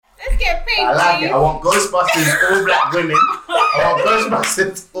I like it. I want Ghostbusters, all black women. I want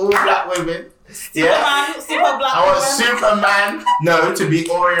Ghostbusters, all black women. Yeah. Superman, super black. I want Superman, no, to be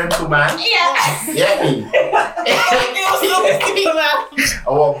Oriental man. Yeah. Yeah. I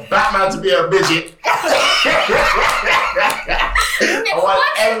want Batman to be a midget. I want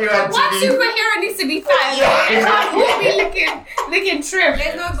everyone to What be. superhero needs to be fat? Yeah. looking trim.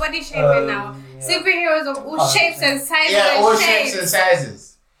 There's no body shaming now. Superheroes of all shapes and sizes. Yeah, all shapes and sizes.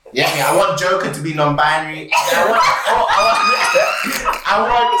 Yeah, I want Joker to be non-binary. I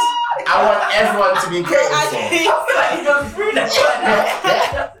want everyone to be catered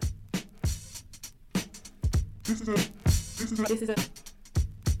This is a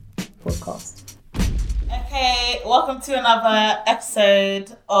podcast. Okay, welcome to another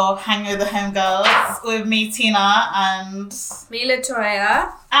episode of Hang with the Homegirls with me, Tina, and Me,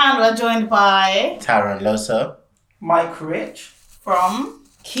 Latoya. And we're joined by Taron Loso. Mike Rich. From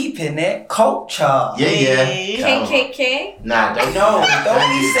Keeping It Culture. Yeah. KKK. Nah, don't be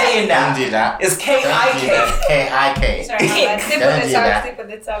saying that. Don't do that. It's K-I-K. K-I-K. Sorry, slip Don't of do the that. tongue, slip of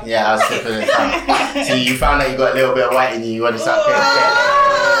the tongue. Yeah, I was slipping the tongue. See, you found out you got a little bit of white in you. You want to start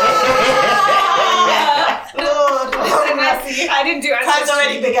I didn't do it. Time's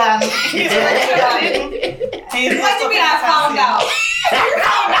already began. What do you mean I found out?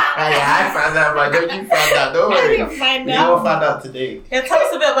 I found out, but don't you found out? Don't worry. didn't find We out. all found out today. Yeah, tell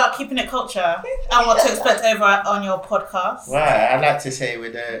us a bit about Keeping It Culture and what to expect over on your podcast. Right, I like to say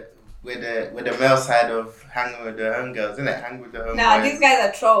with the male side of hanging with the homegirls, isn't it? Hang with the homegirls. Nah, these guys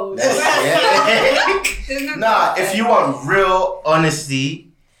are trolls. Yeah. Nah, if you want real honesty,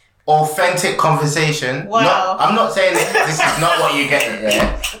 authentic conversation. Wow. I'm not saying this is not what you get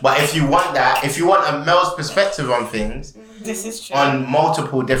there, but if you want that, if you want a male's perspective on things, This is true. on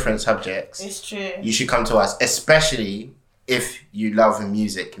multiple different subjects, It's true. you should come to us, especially if you love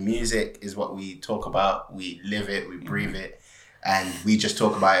music. Music is what we talk about. We live it, we breathe it, and we just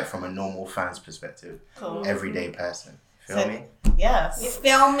talk about it from a normal fan's perspective. Cool. Everyday person. Feel So- me? Yes. You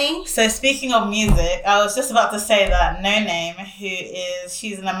feel me? So speaking of music, I was just about to say that No Name,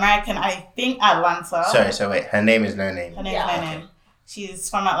 she's an American, I think Atlanta. Sorry, so wait, her name is No Name. Her name is No Name. She's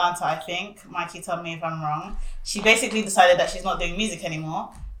from Atlanta, I think. Mikey, tell me if I'm wrong. She basically decided that she's not doing music anymore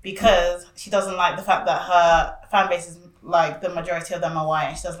because she doesn't like the fact that her fan base is like the majority of them are white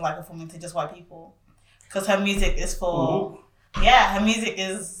and she doesn't like performing to just white people. Because her music is for, her music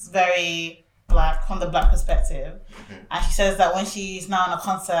is very black, from the black perspective. And she says that when she's now in a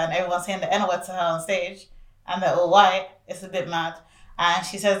concert and everyone's saying the N-word to her on stage and they're all white, it's a bit mad. And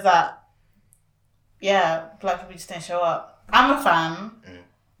she says that, black people just didn't show up. I'm a fan.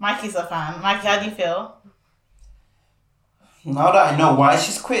 Mikey's a fan. Mikey, how do you feel? Now that I know why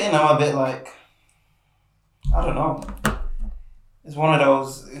she's quitting, I'm a bit like, I don't know. It's one of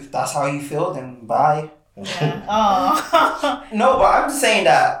those, if that's how you feel, then bye. Yeah. Oh. No, but I'm saying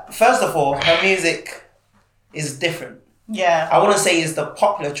that, first of all, her music is different. Yeah. I wouldn't say it's the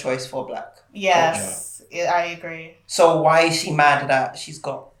popular choice for black. Yes. I agree. So why is she mad that she's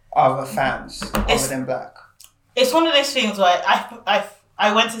got other fans other than black? It's one of those things where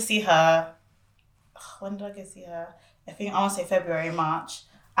I went to see her. When did I go see her? I think I want to say February, March,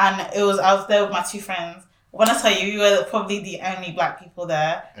 and I was there with my two friends. When I tell you, we were probably the only black people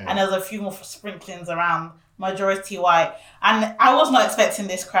there, and there was a few more sprinklings around, majority white, and I was not expecting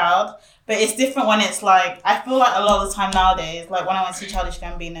this crowd. But it's different when it's like, I feel like a lot of the time nowadays, like when I went to see Childish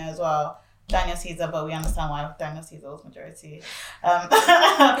Gambino as well. Daniel Caesar, but we understand why Daniel Caesar was majority. And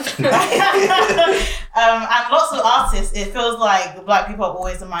lots of artists, it feels like black people are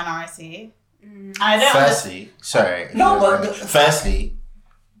always the minority. I don't Firstly,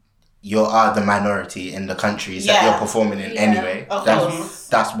 you are the minority in the countries that you're performing in anyway. Of course.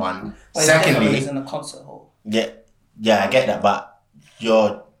 That's one. Well, Secondly, it's in a concert hall. yeah, I get that, but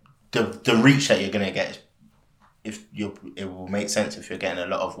the reach that you're gonna get, it will make sense if you're getting a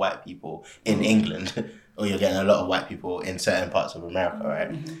lot of white people in England, or you're getting a lot of white people in certain parts of America,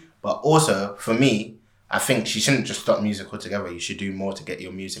 right? But also, for me, I think she shouldn't just stop music altogether. You should do more to get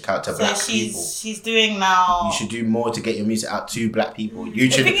your music out to black people. She's doing now. You should do more to get your music out to black people. You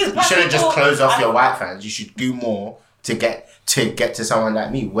thing is, black shouldn't just people- close off your white fans. You should do more to get to someone like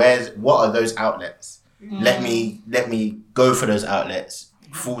me. What are those outlets? Let me go for those outlets.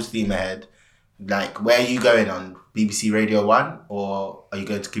 Full steam ahead. Like, where are you going on? BBC Radio 1, or are you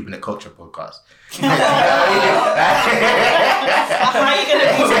going to Keeping It Culture podcast? How are you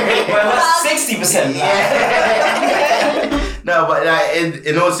gonna be? Well, that's 60%. No, but like,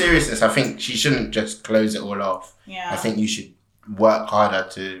 in all seriousness, I think she shouldn't just close it all off. Yeah. I think you should work harder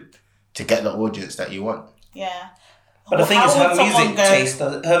to get the audience that you want. Yeah. But the thing How is, her would someone music go- taste,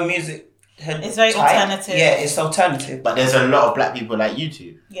 her music It's very alternative. Yeah, it's alternative. But there's a lot of black people like you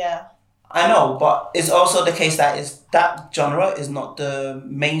two. Yeah. I know, but it's also the case that genre is not the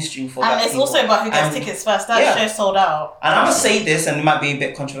mainstream for black And it's people. also about who gets tickets first. That show sold out. And I'm going to say this, and it might be a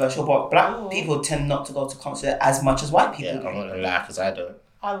bit controversial, but black Ooh. people tend not to go to concert as much as white people Yeah, do. I'm not gonna lie, because I don't.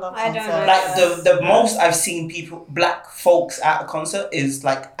 I love I don't concerts. know. Like the most I've seen black folks at a concert is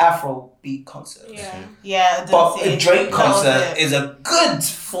like Afrobeat concerts. Yeah. Yeah, I didn't But see a it. Drake That was concert it. is a good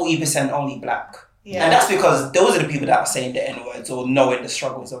 40% only black. Yeah. And that's because those are the people that are saying the N-words or knowing the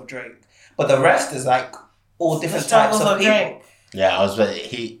struggles of Drake. But the rest is like all different types struggles of of people. Drake. Yeah, I was.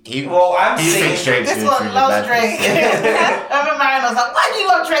 He. Well, I'm he saying thinks Drake's This doing one really loves bad Drake. things. I remember Marion was like, why do you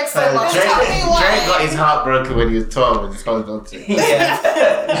love Drake so much? Drake, Tell me why. Drake got his heart broken when he was 12 and told on to it.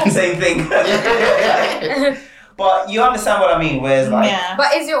 yeah, same thing. But you understand what I mean? Whereas like, Yeah.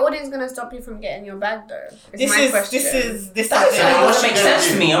 But is your audience gonna stop you from getting your bag though? This is that's it. what what's she makes gonna sense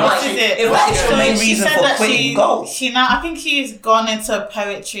do? to me. I'm What's like, This is it. if that's the main She reason said for that quitting, go. She now, I think she's gone into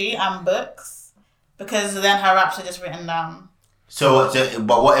poetry and books because then her raps are just written down. So,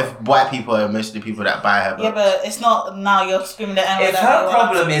 but what if white people are most of the people that buy her books? Yeah, but it's not now you're screaming the N-word If at her everyone.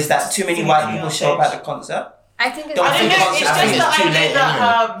 problem is that too many white people show up at the concert, I think it's Don't I don't think know, concert- it's I think just it's the too idea late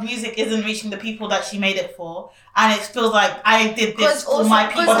that her music isn't reaching the people that she made it for, and it feels like I did this 'Cause for my also-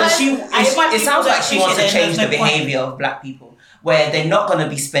 people. but does she? I did my It people sounds that like she wants to appreciate it, change the there's no point. behavior of black people, where they're not going to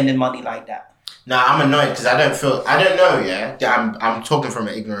be spending money like that. Nah, I'm annoyed because I don't know, yeah. I'm talking from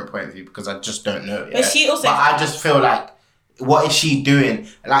an ignorant point of view because I just don't know, yeah. But she also- But I just feel like, what is she doing?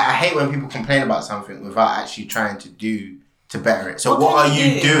 Like, I hate when people complain about something without actually trying to do to better it. So What what are can you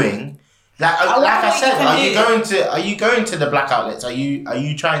you do? doing? Like I wonder I what you said, can do. are you going to the black outlets? Are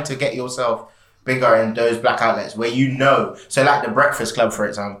you trying to get yourself bigger in those black outlets where you know? So like the Breakfast Club, for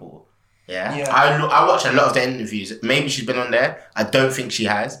example. Yeah. I watch a lot of the interviews. Maybe she's been on there. I don't think she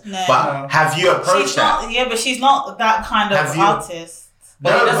has. No. But have you approached She's that? not, yeah, but she's not that kind of Have you- artist.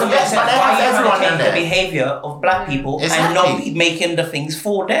 But it doesn't make yes, sense. but they Why have are you everyone trying to in change the there. behavior of black people and Exactly. not be making the things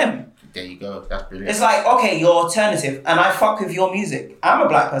for them? There you go. That's brilliant. It's like, okay, you're alternative, and I fuck with your music. I'm a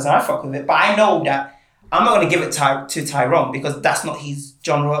black person, I fuck with it, but I know that I'm not going to give it to Tyrone because that's not his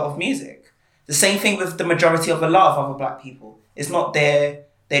genre of music. The same thing with the majority of a lot of other black people. It's not their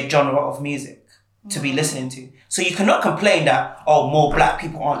genre of music to be listening to. So you cannot complain that, oh, more black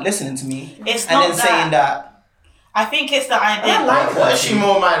people aren't listening to me. It's and not then saying that, I think it's the idea. I like What is she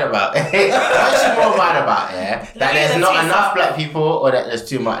more mad about? What is she more mad about? Yeah, that there's not enough black people, or that there's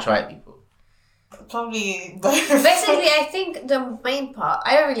too much white people. Probably both. Basically, I think the main part.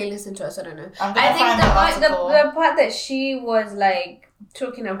 I don't really listen to her, so I don't know. I'm gonna I think find the the article. the part that she was like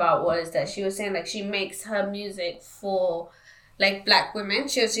talking about was that she was saying like she makes her music for like black women.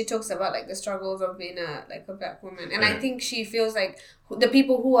 She talks about like the struggles of being a black woman, and I think she feels like the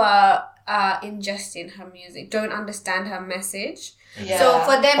people who are ingesting her music don't understand her message. Yeah. So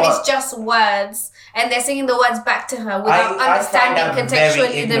for them, But- it's just words, and they're singing the words back to her without I find that understanding very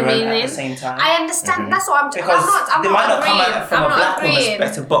contextually the ignorant meaning. at the same time. I understand. That's what I'm. Because I'm they not might not come agreeing. at it from I'm a not black woman's agreeing.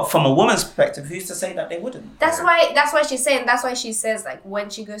 perspective, but from a woman's perspective, who's to say that they wouldn't? That's why she's saying. That's why she says like when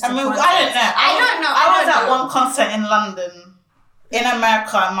she goes to I mean, concerts. I don't know. I don't know. I was don't at know. one concert in London. In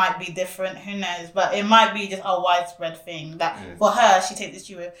America, it might be different. Who knows? But it might be just a widespread thing that for her, she takes this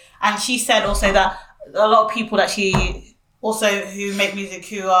issue with. And she said also that a lot of people that she also who make music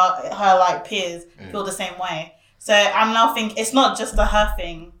who are her like peers feel the same way. So I'm now thinking it's not just a her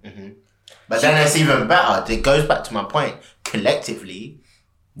thing. But then it's even better. It goes back to my point. Collectively,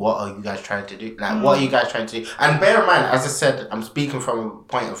 what are you guys trying to do? Like, what are you guys trying to do? And bear in mind, as I said, I'm speaking from a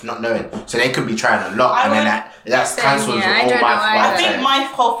point of not knowing. So they could be trying a lot, and then that's cancelled yeah, I all don't my know I either. think my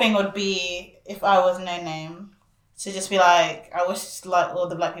whole thing would be if I was No Name. To just be like, I wish like all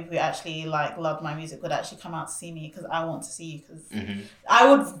the black people who actually like love my music would actually come out to see me because I want to see you. Because I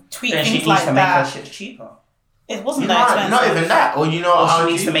would tweet Then she things needs like to make her that. shit cheaper. It wasn't You that know, expensive. not even that. Or you know Or how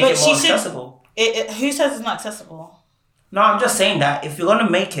she needs to make But it more she should- accessible. Who says it's not accessible? No, I'm just saying that if you're gonna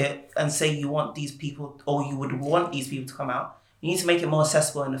make it and say you want these people, or you would want these people to come out, you need to make it more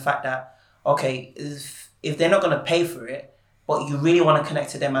accessible in the fact that, okay, if they're not gonna pay for it, but you really want to connect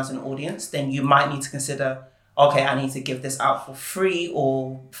to them as an audience, then you might need to consider, okay, I need to give this out for free,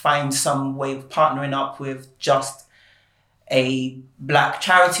 or find some way of partnering up with just a black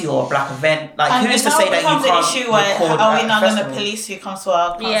charity or a black event. Like, And who is to now say it that you becomes can't an issue where record are at we a not going to festival? police who comes to our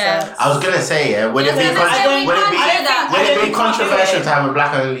concerts? Yeah. I was gonna say, yeah. Would it be Yeah, that's why we would it can't be do that. would it be We can't do controversial it. to have a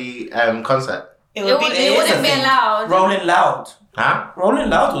black only concert? It It would be. wouldn't It is a be thing. allowed. Rolling Loud. Huh? Rolling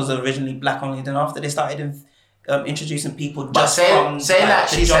Loud was originally black only. Then after they started introducing people But just say from that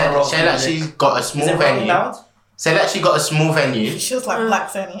the she genre said of say that music. she's got a Is small it Rolling venue. Loud? Say that she got a small venue She was like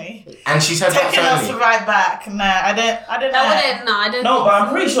blacks only. and she said blacks Taking us only. right back. No, I don't know. I don't No, think but I'm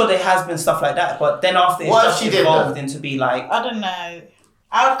so. pretty sure there has been stuff like that. But then after it's What if just she did evolved that? into be like, I don't know.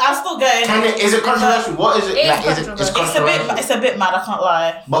 I'll still go in. Is it controversial? What is it? It is Like, it's controversial. It's a bit mad, I can't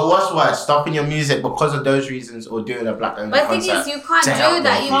lie. But what's worse, stopping your music because of those reasons or doing a black only But the thing concert? is, you can't to do help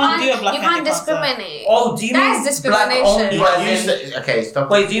that. them? You can't do a can't. black You can't only concert. discriminate. oh, do you That's mean black discrimination. only? But as you in- said, okay, stop.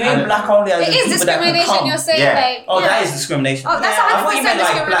 Wait, do you mean black only as It in is people that can discrimination. come? You're saying Yeah. like. Oh, yeah. that is discrimination. Oh, that's Yeah. I thought you 100% meant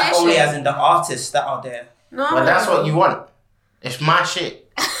like black only discrimination. as in the artists that are there. No. But that's what you want. It's my shit.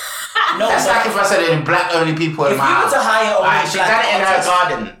 No, That's but like if I said there's black only people in if my you were house. to hire only Alright, she black done it in her artists-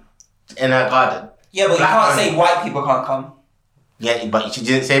 garden. In her garden. Yeah, but Black you can't only. say white people can't come. Yeah, but she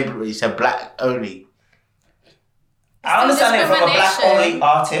didn't say. She said black only. I understand it from a black only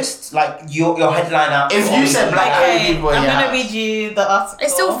artist, like your headliner. If you said black only Okay, people in I'm your gonna house, read you the article.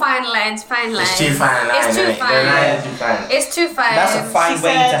 It's too fine lines. Fine lines. it's too fine. Line, It's too innit? The line fine. is too fine. It's too fine. that's a fine She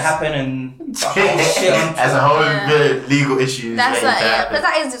way to says- happen and the whole shit on As a whole Yeah. bit of legal issues. That's waiting to yeah, happen. but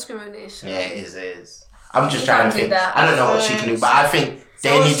that is discrimination. Yeah, it is. It is. I'm just You trying can't to do think. that. I don't know what she can do, but I think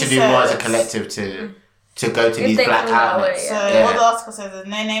they what need she to do more as a says- collective to go to If these they black feel that way, outlets. So Yeah. what the article says is,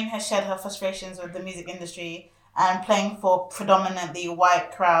 No Name has shared her frustrations with the music industry and playing for predominantly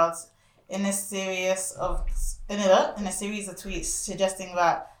white crowds in a series of tweets suggesting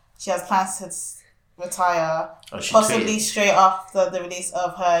that she has plans to retire, Oh, she possibly tweeted. straight after the release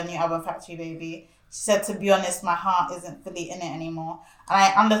of her new album Factory Baby. She said, "To be honest, my heart isn't fully in it anymore,"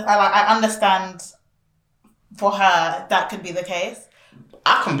 and I understand for her that could be the case.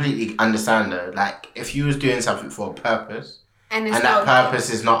 I completely understand though. Like, if you was doing something for a purpose, And it's and that not purpose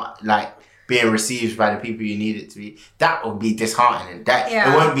is not like being received by the people you need it to be, that would be disheartening. That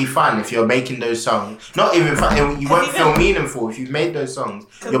Yeah. it won't be fun if you're making those songs. Not even fun. You won't feel meaningful if you've made those songs.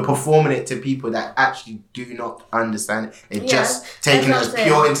 You're performing it to people that actually do not understand it. They're Yeah, just taking it that's as what I'm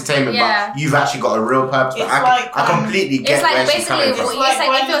pure saying. entertainment, Yeah. but you've actually got a real purpose. But It's I like, completely get It's like where she's basically, coming it's from. like,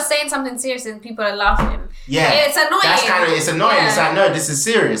 when- if you're saying something serious and people are laughing. Yeah, It's annoying. That's it's annoying. Yeah. It's like, no, this is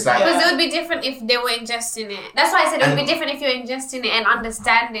serious. Like, Because it would be different if they were ingesting it. That's why I said it would be And- different if you're ingesting it and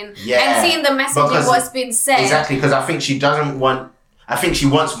understanding Yeah, and seeing the message because- of what's been said. exactly, because I think she doesn't want. I think she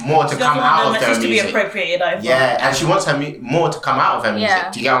wants more to She come doesn't out want of the her message to be music. appropriated either. Yeah, and she wants her more to come out of her music. Yeah.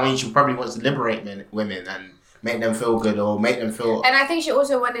 Do you get what I mean? She probably wants to liberate women and make them feel good or make them feel. And I think she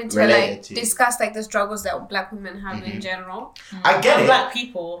also wanted to Related like to. discuss like the struggles that black women have in general. I get And it. black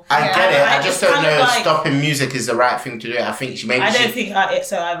people. I Yeah. get it. I It's just don't kind of know if like- stopping music is the right thing to do. I think she maybe. I don't she, think it's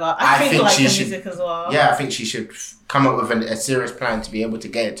so either. I I think think like she the should- music as well. Yeah, I think she should come up with a serious plan to be able to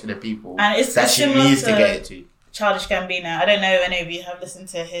get it to the people And it's that she similar needs to to- get it to. Childish Gambino. I don't know if any of you have listened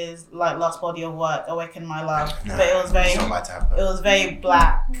to his like last body of work, Awaken My Love, No, but it was very, It's not my type. it was very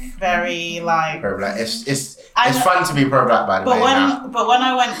black, very like. Pro black. It's And- fun to be pro black by the But way. now. when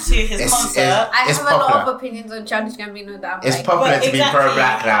I went to his It's- concert, I It's have a lot of popular. opinions on Childish Gambino that I'm It's like, popular but to be pro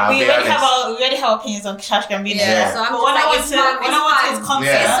black now. I'll we be already have honest. we already have opinions on Childish Gambino. yeah. So I'm But just when I like, went it's to fun. when I went to his It's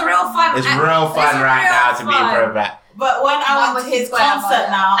concert, Yeah. It's real fun. It's And real fun it's right real now to be fun. pro black. but when I Mama went to his Kids Square, concert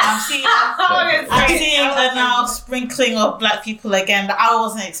mama. now, I'm seeing I'm seeing a now sprinkling of black people again that I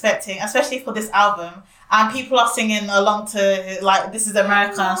wasn't expecting, especially for this album. And people are singing along to like "This Is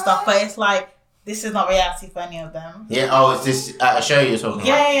America" and stuff, but it's like this is not reality for any of them. Yeah. Oh, is this a show you're talking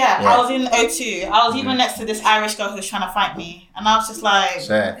Yeah, about? yeah, yeah. Yeah. I was in O2. I was even next to this Irish girl who was trying to fight me, and I was just like,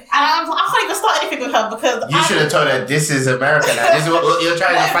 So, and I can't even start anything with her because you should have told her this is America now. This is what you're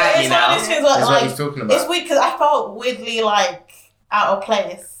trying to fight me It's one of now. those things That's where, what like, he's talking It's about. weird because I felt weirdly like out of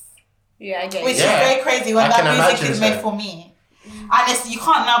place, Yeah, I get which it. Yeah. is very crazy when I that can music imagine is so. made for me, and it's you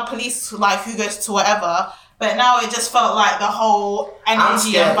can't now police like who goes to whatever. But now it just felt like the whole I'm energy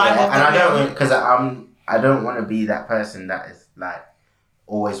scared, and vibe yeah, of and I the don't room. because I don't want to be that person that is like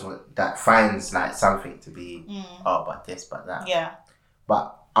always that finds like something to be but this but that. Yeah.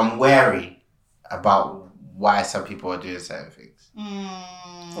 But I'm wary about why some people are doing certain things.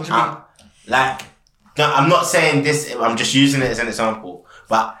 What do you mean? Like, no, I'm not saying this. I'm just using it as an example.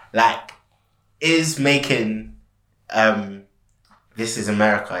 But like, is making "This Is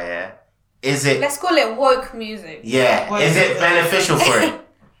America"? Yeah, is it? Let's call it woke music. Yeah, Woke is it music. beneficial for him?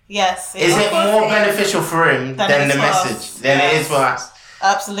 Yes. Is it course more it is. beneficial for him Than than it the is for message? us. Than it Yes. is for us?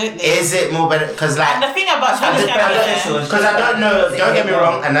 Absolutely. Is it more better? Because like. And the thing about It's Childish beneficial. Gambino, Because I don't know, don't get me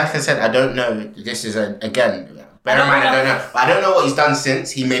wrong, and like I said, I don't know, this is again, bear in mind, I don't know, but I don't know what he's done since.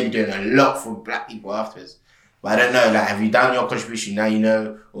 He may be doing a lot for black people afterwards. But I don't know, like, have you done your contribution? Now you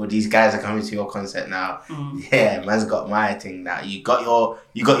know all these guys are coming to your concert now. Yeah, man's got my thing now. You got your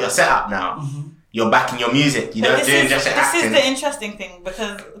setup now. You're backing your music. You're But not doing just an this is acting. the interesting thing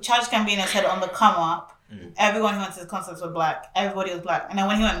because Childish Gambino said on the come up everyone who went to his concerts were black. Everybody was black. And then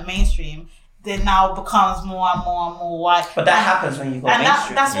when he went mainstream, it now becomes more and more and more white. But that happens when you go and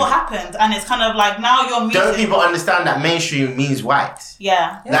mainstream. that's what happened. And it's kind of like now your music. Don't people understand that mainstream means white?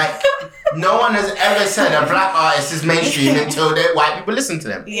 Yeah. Like, no one has ever said a black artist is mainstream until the white people listen to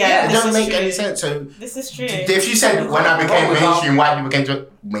them. Yeah, It this doesn't is make true. any sense. So, This is true. if you said when I became mainstream, white people came to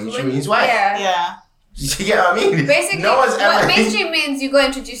it, mainstream means white. Yeah. Yeah. You get what I mean? Basically, no one's ever. what mainstream means you go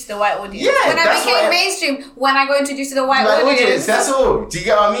introduced to the white audience. Yeah, when I that's became what- mainstream, when I go introduced to the white Like, audience. that's all. Do you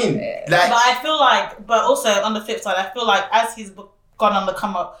get what I mean? But Like, I feel like, but also on the flip side, I feel like as he's gone on the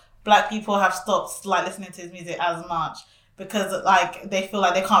come up, black people have stopped like listening to his music as much because like they feel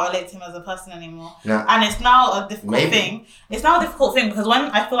like they can't relate to him as a person anymore. No. And it's now a difficult Maybe. thing. It's now a difficult thing because when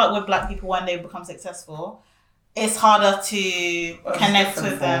I feel like with black people, when they become successful, it's harder to Well, it's connect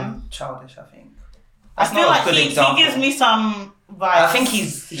different with them. from Childish, I think. I That's feel not a like good he example. gives me some vibes. I think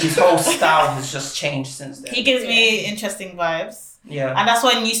his whole style has just changed since then. he gives me interesting vibes. Yeah. And that's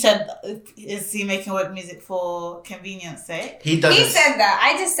when you said, is he making work music for convenience sake? he doesn't. He said that.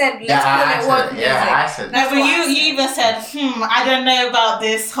 I just said let's Yeah, I call it said work it. music. Yeah, I said No, That's but what I you even said, I don't know about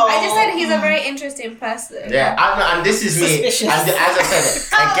this whole... I just said he's a very interesting person. Yeah, and this is me. Suspicious. And as I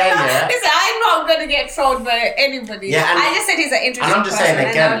said again, yeah. Listen, I'm not gonna get trolled by anybody. Yeah, and- I just said he's an interesting And I'm just person. saying and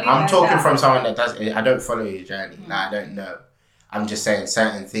again, I'll leave I'm it at talking that. from someone that does. I don't follow your journey. Like, I don't know. I'm just saying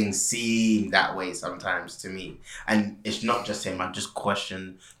certain things seem that way sometimes to me, and it's not just him. I just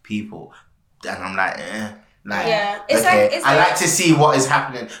question people, and I'm like, like, Yeah. It's okay. like- it's I like- like to see what is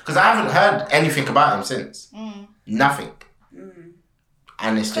happening because I haven't heard anything about him since. Nothing.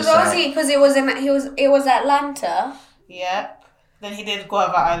 And it's Because just obviously, because it was Atlanta. Yep. Then he did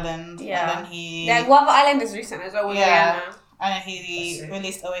Guava Island. Yeah. And then he... Yeah, Guava Island is recent as well with Yeah. Rihanna. And then he That's it.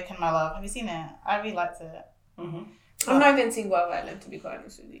 released Awaken My Love. Have you seen it? I really liked it. I've not even seen Guava Island, to be quite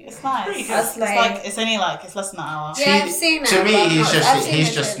honest with you. It's nice. pretty good. It's like it's only like it's less than an hour. Yeah, I've seen it, To me, but he's I've just seen he's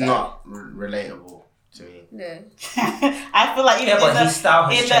it just so not relatable to me. No. I feel like even Yeah, but in, his style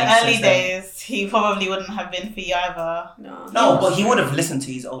has in the changed early since then. days, he probably wouldn't have been for you either. No, but he would have listened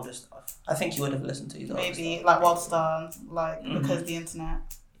to his older stuff. I think he would have listened to his older Maybe stuff. like Worldstar, and, like because the internet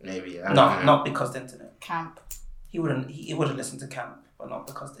Maybe. I don't know. Not because the internet. camp. He wouldn't. He would have listened to Camp, but not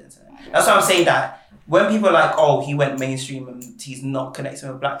because the internet. That's why I'm saying that when people are like, "Oh, he went mainstream and he's not connecting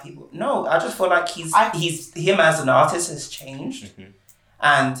with black people." No, I just feel like he's him as an artist has changed,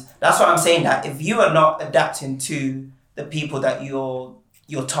 and that's why I'm saying that if you are not adapting to the people that you're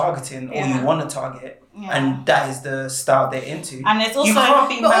targeting or you want to target, and that is the style they're into, And it's also you can't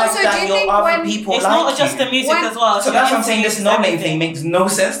be But mad also, do that you your think other when- people it's like not just you. the music When- as well. So that's what I'm saying. This no name everything. thing makes no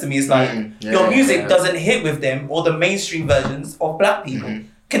sense to me. It's like Yeah, your music yeah. doesn't hit with them or the mainstream versions of black people.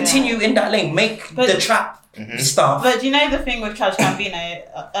 Continue in that lane. Make But- the trap stuff. But do you know the thing with Childish Gambino,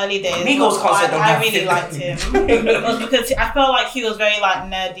 early days? Migos was concert don't I have really fit. liked him. was because I felt like he was very like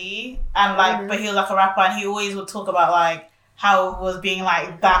nerdy and like, but he was like a rapper, and he always would talk about like how it was being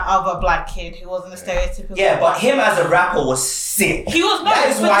like that other black kid who wasn't a stereotypical. Yeah, but black him kid. as a rapper was sick. He was That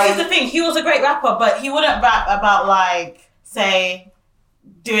no, is but why- this is the thing. He was a great rapper, but he wouldn't rap about like say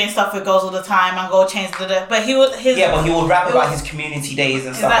doing stuff with girls all the time and gold chains. But he was his Yeah, but he would rap it about was- his community days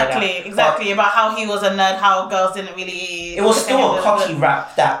and stuff like that. exactly about how he was a nerd, how girls didn't really. But it was still a look at cocky him.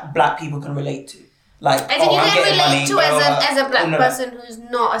 rap that black people can relate to. Like, I think you I'm can getting relate money, to blah, as blah, a black blah. person who's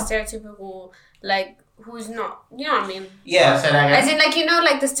not a stereotypical, like, who's not, you know what I mean? Yeah. Say that As again. in, like, you know,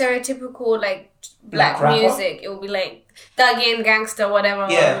 like the stereotypical, like, Black black rapper? music. It will be like thuggy and gangster, whatever.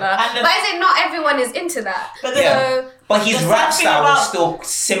 Yeah. Blah, blah. And the- But as in, not everyone is into that. But the- Yeah. But his The rap sad thing style was about- still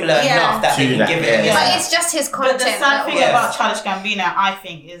similar Yeah. enough that To they can that, give yeah. it. Yeah. But it's just his But content. the sad that thing was- Yes. about Childish Gambino, I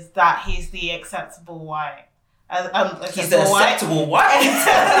think, is that he's the acceptable white. He's the acceptable white.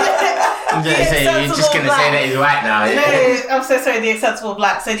 You're just gonna say that he's white now. No, I'm so sorry, the acceptable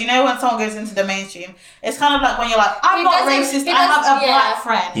black. So do you know when someone goes into the mainstream, it's kind of like when you're like, I'm He not doesn't- racist, he I have a doesn't- yeah. black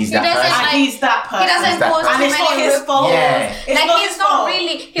friend. He's He that doesn't person. and like- he's that person. He doesn't that cause person. and too it's not many his ripples. fault. Yeah. It's Like, not he's his not fault.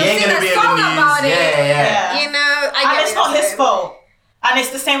 really, He he'll ain't sing gonna a be in the song news. about it. Yeah. You know, I And get it's what not you're his saying. fault. And it's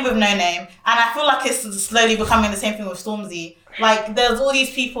the same with No Name. And I feel like it's slowly becoming the same thing with Stormzy. Like, there's all these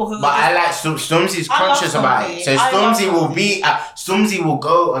people who... But I like Stormzy's I love conscious about Stormzy. it. So I love Stormzy will Stormzy. be Stormzy will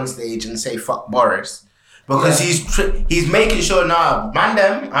go on stage and say fuck Boris. Because he's making sure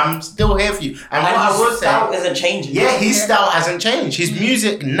I'm still here for you. And what And I his will style say, isn't changing. yeah, his style hasn't changed. His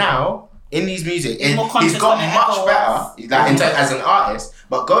music now, in his music, He's more conscious he's got than it much ever better was. like, as an artist.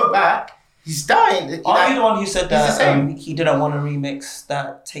 But go back, he's dying. Are you the one who said he's the that same. he didn't want to remix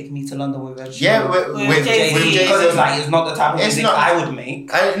that "Take Me to London" with Ed Sheeran? Yeah, With with Jay-Z. with Jay-Z. because it was like it's not the type of It's music not- I would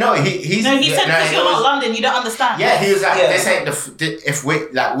make. No, he's No, he said because it you're was- not London, you don't understand. Yeah, he was like, Yeah. this ain't if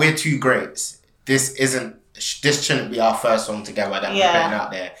we're too greats. this shouldn't be our first song together that we're putting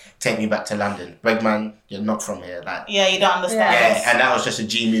out there. Take Me Back to London. Bregman, you're not from here. Like, yeah, you don't understand. Yeah, and that was just a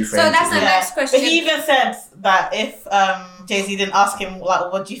G move for So him. that's the next question. But he even said that if Jay-Z didn't ask him,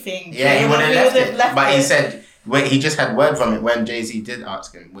 like, what do you think? Yeah, he would have left it. But it. he said he just had word from it when Jay-Z did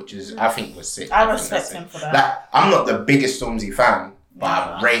ask him, which is I think was sick. I respect him for that. Like, I'm not the biggest Stormzy fan, but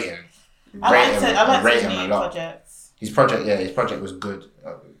I rate him. I liked his him a new lot. projects. His project was good.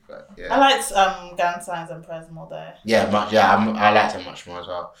 Yeah. I liked Gang Signs and Prez more though. Yeah, I liked him much more as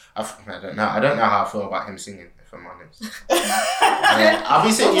well. I don't know how I feel about him singing, if I'm honest. I'll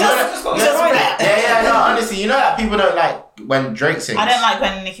be saying, honestly, you know that people don't like when Drake sings. I don't like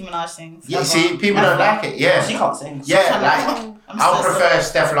when Nicki Minaj sings. Yeah, see, people don't like it. Yeah, she can't sing. Yeah, like I would prefer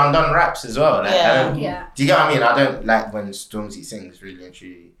Steph London raps as well. Like, do you get what I mean? I don't like when Stormzy sings, really and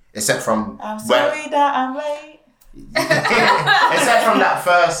truly, except from. I'm sorry that I'm late. Except from that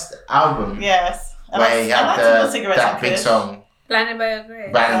first album. Yes. Where he had that big song. Blinded by Your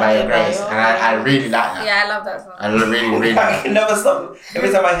Grace. Blinded by Your Grace. And I really like that. Yeah, I love that song. I really I can never stop.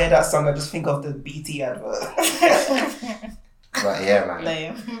 Every time I hear that song, I just think of the BT advert. But yeah, man.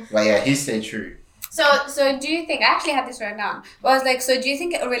 Lame. But yeah, he stayed true. So do you think, I actually had this written down, but I was like, so do you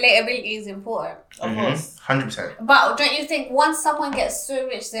think relatability is important? Of course. 100%. But don't you think once someone gets so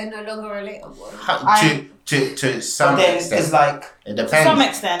rich, they're no longer relatable? To some extent. It's like, it depends. To some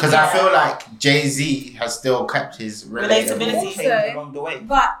extent. Because I feel like Jay-Z has still kept his relatability Also, along the way.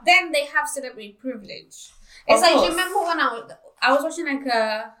 But then they have celebrity privilege. It's like, do you remember when I was watching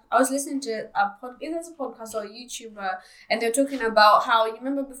I was listening to either a podcast or a YouTuber, and they're talking about how, you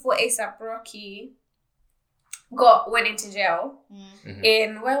remember before A$AP Rocky went into jail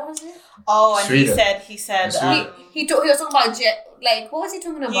in, where was it? Oh, and Sweden. he said he was talking about like, what was he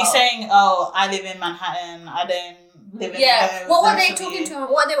talking about? He's saying, oh, I live in Manhattan, I don't live in what were they talking to him?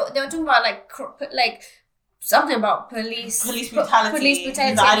 What they were talking about, like something about police brutality. Police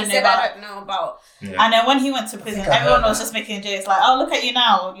brutality. I don't know about. Yeah. And then when he went to prison, everyone was just making jokes like, "Oh, look at you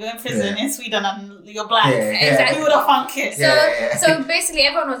now! You're in prison in Sweden and you're black." Yeah. Exactly. Who would have thunk it? So basically,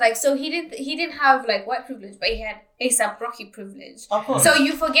 everyone was like, so he didn't have like white privilege, but he had A$AP Rocky privilege. Of course. So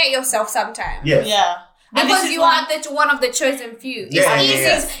you forget yourself sometimes. Yeah. Because you are one of the chosen few. It's easy.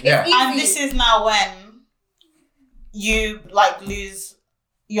 It's easy. And this is now when you like lose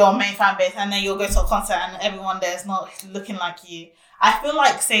your main fan base, and then you'll go to a concert and everyone there's not looking like you. I feel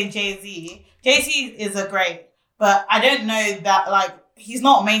like, say, Jay-Z is a great, but I don't know that, like, he's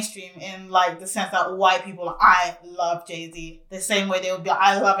not mainstream in, like, the sense that white people, I love Jay-Z. The same way they would be,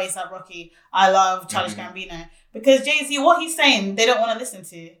 I love A$AP Rocky, I love Childish Gambino. Because Jay-Z, what he's saying, they don't want to listen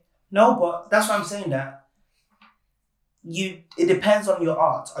to. No, but that's why I'm saying that. It depends on your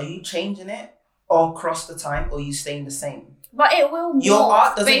art. Are you changing it all across the time, or are you staying the same? But it will morph. Your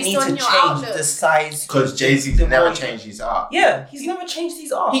art doesn't based need on to your change outlook. the size. Because Jay-Z never changed his art. Yeah, he's never changed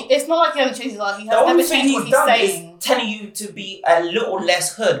his art. It's not like he hasn't changed his art. He The has only never thing changed what he's he's done saying. is telling you to be a little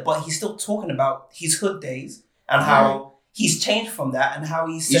less hood, but he's still talking about his hood days and how he's changed from that and how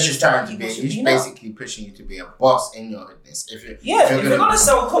he's just trying to be. He's basically pushing you to be a boss in your hoodness. If you're gonna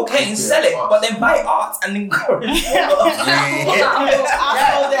sell cocaine, sell it, but then buy art and encourage.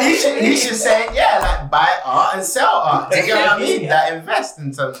 He should say, like buy art and sell art. Do you get what I mean? Like invest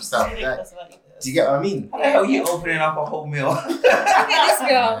in some stuff. Do you get what I mean? How the hell are you opening up a whole meal? Look at this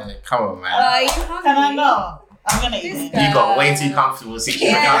girl. Come on, man. You hungry? Can I know? I'm gonna eat it. You got way too comfortable since you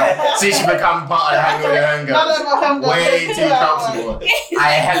become part of the Hang With Your Own Girls. Way too comfortable.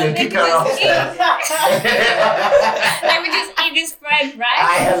 I Helen, kick her off there. Let me just eat this fried rice.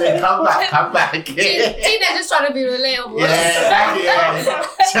 I Helen, come back. Tina just trying to be relatable. Yeah.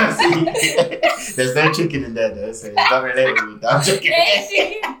 Chelsea. There's no chicken in there though, so it's not relatable. I'm joking.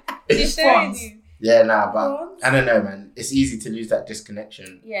 She's showing you. Yeah, but I don't know, man. It's easy to lose that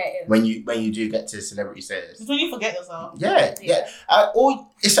disconnection. Yeah, it is. When you do get to celebrity status. It's when you forget yourself. Yeah.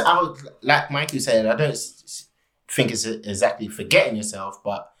 Like Mike was saying, I don't think it's exactly forgetting yourself,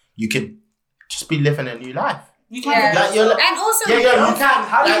 but you could just be living a new life. You can. And also, you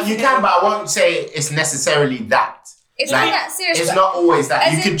can, but I won't say it's necessarily that. It's not that serious. It's not always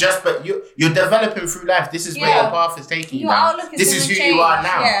that. You could just, but you're developing through life. This is where your path is taking you. This is who you are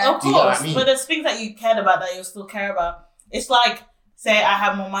now. Yeah. Of course, but there's things that you cared about that you'll still care about. It's like, say I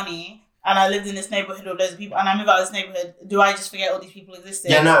have more money and I lived in this neighborhood with loads of people and I move out of this neighborhood. Do I just forget all these people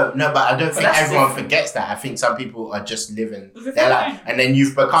existed? Yeah, no, but I don't think everyone forgets that. I think some people are just living their life, and then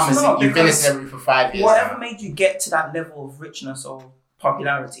you've become you've been a celebrity for 5 years. Whatever made you get to that level of richness or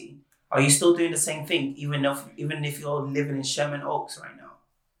popularity? Are you still doing the same thing, even if you're living in Sherman Oaks right now?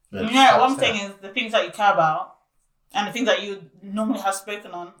 Yeah, one thing is the things that you care about and the things that you normally have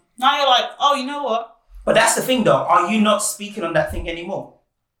spoken on. Now you're like, oh, you know what? But that's the thing, though. Are you not speaking on that thing anymore?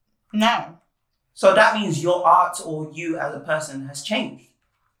 No. So that means your art or you as a person has changed.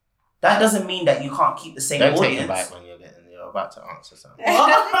 That doesn't mean that you can't keep the same Don't audience. take it back when you're about to answer something.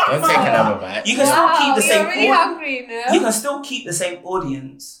 What? Don't take another bite. You can still keep the same You're really audience. hungry now. You can still keep the same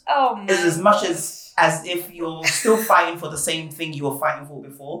audience Oh my. as much as if you're still fighting for the same thing you were fighting for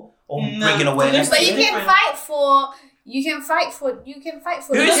before, or No. bringing awareness. But to you it. can fight for. You can fight for.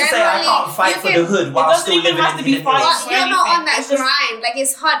 Who is to say I can't fight for the hood while doesn't still even living have to in be the fighting. village? But you're not on that It's just- grind. Like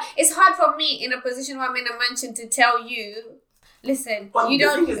it's hard. It's hard for me in a position where I'm in a mansion to tell you. Listen, But you the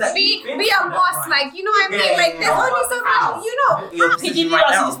don't thing is that be you've been be a through that boss. grind. Like you know what I mean. Yeah, Like yeah, there's yeah. only so much. You know. Your He position did right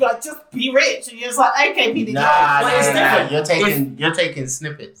right now. just be like, just be rich. And you're just like, okay, P. Diddy. Nah, But it's different. You're taking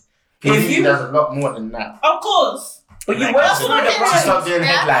snippets. If you- does a lot more than that. Of course. But you Like, went that's through what the I grind. Just stop doing Yeah.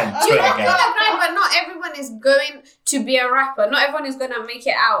 headlines. You Twitter don't feel gang. like grind, but not everyone is going to be a rapper. Not everyone is gonna make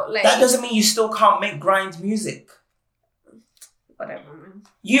it out. Like That doesn't mean you still can't make grind music. whatever, man.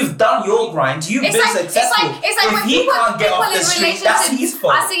 You've done your grind. You've It's been like successful. when if he people, can't get people off the in street, that's his relationships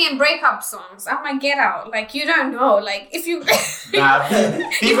fault. are singing breakup songs. I'm like, get out. Like you don't know. Like if you Nah,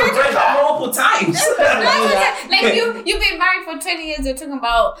 He will break up multiple times. like you've been married for 20 years, you're talking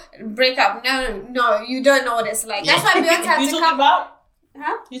about breakup. No, you don't know what it's like. That's why Beyonce had You to talking come. about?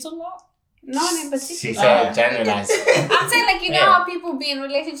 Huh? You talking about? No one in She particular. said generalize. I'm saying like you know Yeah. how people be in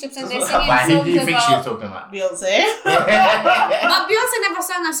relationships and they're singing But who songs do you think she was about. talking about? Beyonce. But Beyonce never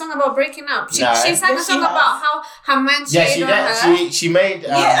sang a song about breaking up. She Nah. sang a Yes, she song has. about how her man Yeah, cheated she on did. her. She made.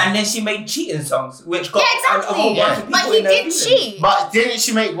 Yeah, and then she made cheating songs, which got Yeah, exactly. a whole bunch of But people he in there did feeling. cheat. But didn't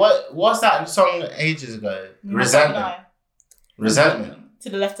she make what's that song ages ago? Resentment. Resentment. To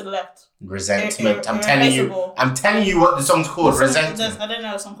the left, to the left. Resentment. I'm telling you. Irreplaceable. I'm telling you what the song's called. There's- Resentment. I don't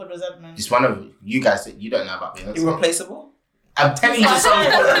know a song called Resentment. It's one of you guys that you don't know about Beyonce. Irreplaceable? I'm telling you the song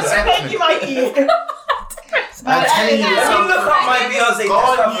called Thank you, Resentment. Mikey. I'm telling you the Let song. me look up my Beyonce Go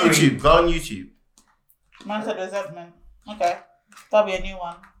on discovery. YouTube. Go on YouTube. Mine said Resentment. Okay. That'll be a new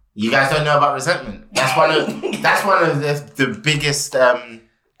one. You guys don't know about Resentment. That's one of the biggest.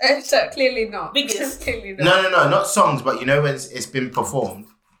 So clearly not. Biggest. Clearly not. No, not songs, but you know when it's been performed,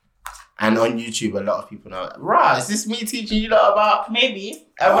 and on YouTube, a lot of people know. Rah, is this me teaching you lot about Maybe.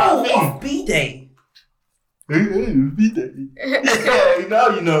 Oh, thing? off B-Day. Yeah, now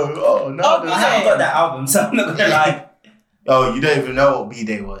you know. Oh no, Oh, I haven't B-Day. got that album, so I'm not gonna lie. Oh, you don't even know what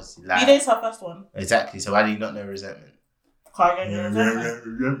B-Day was. Like, B-Day's her first one. Exactly. So why do you not know Resentment? Can't get your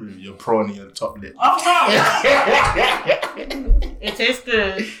Resentment. You're prawny on top lip. It tastes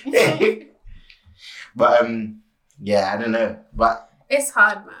good. But yeah, I don't know. But It's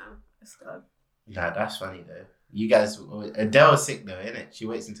hard, man. It's hard. nah, that's funny though. You guys, Adele's sick though, isn't it? She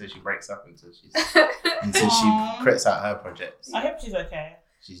waits until she breaks up until she Aww. puts out her projects. I hope she's okay.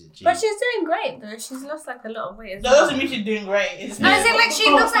 She's a G. But she's doing great though. She's lost like a lot of weight. As That well. doesn't mean she's doing great. It's No, is it like she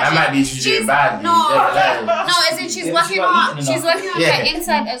looks like That might be she's doing bad. No, Yeah. no, as in she's Yeah, working she's not on eating she's enough. working on Yeah. her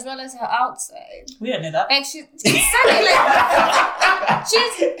inside as well as her outside. We don't know that. Like she's suddenly like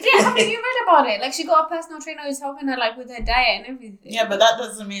I mean you read about it. Like she got a personal trainer who's helping her like with her diet and everything. Yeah, but that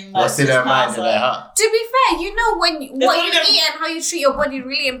doesn't mean like What's in her she's mind not and her heart? To be fair, you know what you only eat and how you treat your body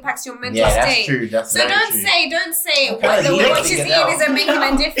really impacts your mental Yeah, that's state. true. That's So very don't true. say Okay, what you what don't she's think it eating out. isn't making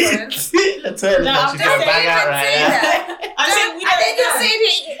a difference. Let's tell her No, that I'm she's just gonna bang saying, out don't right say now. that. I said we And then you don't say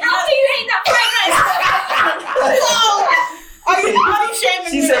know. after you hate that fried rice. Are you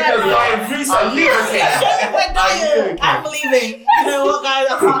shaming She me? said right you're now? going through Are you something. okay? Shaming my Are you diet. okay? I'm leaving. You know what, guys?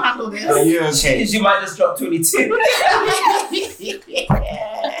 I can't handle this. Are you okay? She might just drop 22.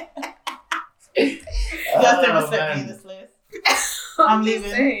 You have to Oh, respect me in man. this place. I'm just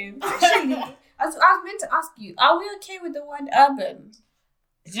leaving. saying. Actually, I was meant to ask you, are we okay with the word urban?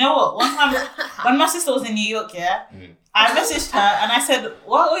 Do you know what? One time when my sister was in New York, yeah, Mm. I messaged her and I said,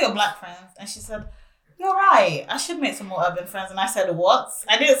 "What are your black friends?" And she said, "You're right. I should make some more urban friends." And I said, "What?"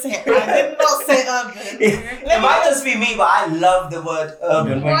 I didn't say. I did not say urban. It might just be me, but I love the word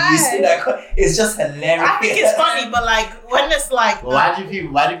urban when Why? you say that. It's just hilarious. I think it's funny, but like when it's like, Well, why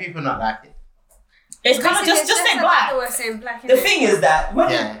do people not like it? it's kind of just say black. We're saying black. The thing is that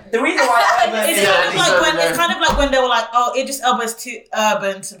when Yeah. the reason why urban It's is kind of like when it's it's kind of like when they were like, "Oh, Idris Elba's too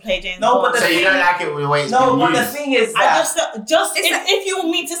urban to play James No, Bond." but So you don't like it with the way it's no, been but the used? thing is I that just It's if you want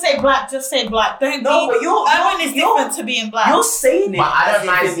me to say black, just say black. Don't no, be but you're urban is you're- different to being black. You're saying it But I don't as if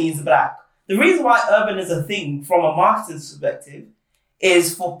mind- it means black. The reason why urban is a thing from a marketing perspective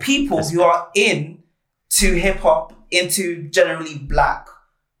is for people who are into hip hop, into generally black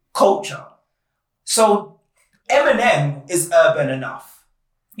culture. So Eminem is urban enough.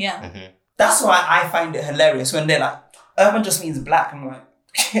 Yeah. Mhm. That's why I find it hilarious when they're like, urban just means black. I'm like,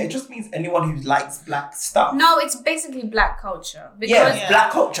 It just means anyone who likes black stuff. No, it's basically black culture. Because Yeah,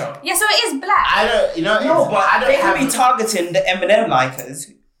 black culture. yeah, so it is black. I don't, you know, No, but I don't they have. could be targeting the Eminem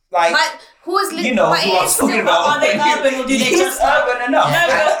likers. Like, But who is you know but who it I'm is still talking about. Are they urban or do they He's just urban enough.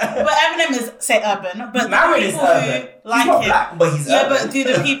 No, but Eminem is say urban. But the Marin is people urban. who like He's not him, black, but he's yeah. urban. But do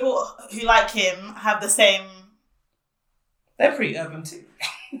the people who like him have the same? They're pretty urban too.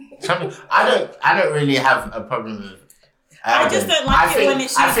 I don't really have a problem with. I just don't like it when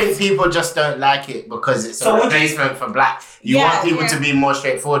it's I used- think people just don't like it because it's So a would you- replacement for black. You Yeah, want people yeah. to be more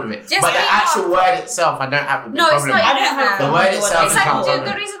straightforward with it. Just But the be actual more- word itself, I don't have a big No, it's problem not with. I don't have The a word problem with itself It's is like not a the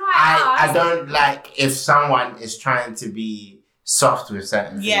problem. reason why I I asked. don't like if someone is trying to be soft with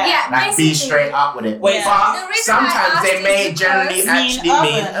certain things. Yeah. Yeah, Like be basically. straight up with it. Wait, Yeah. The But reason I sometimes asked they is may because generally mean actually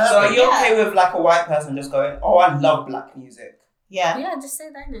mean urban. So are you Yeah. okay with like a white person just going, "Oh, I love black music"? Yeah. Yeah, just say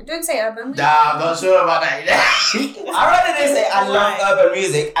that. No. Don't say urban. Nah, I'm not sure about that. I'd rather they say I love Right. urban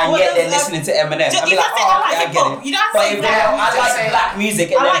music and Well, yet they're that's- listening to Eminem. Just, I'd be you like, can say oh, I like okay, I hip get hop. it. You don't have to But say if black. I just like say- black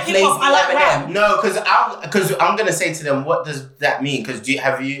music and I then like plays hip-hop, I like rap. Eminem. No, because I'm gonna say to them, what does that mean? Because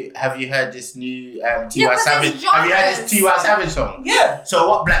have you heard this new T.Y. Yeah, but Savage? there's Have you heard this genres. T.Y. Savage song? Yeah, So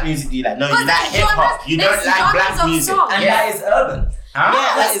what black music do you like? No, you But like there's hip hop. genres- You don't there's like genres black of music. songs. and Yeah. that is urban. Huh?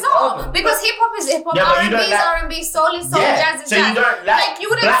 that But is so, urban. because hip hop is hip hop, Yeah, but you R&B don't is like- R&B, soul is soul, Yeah. jazz is So jazz. you don't like you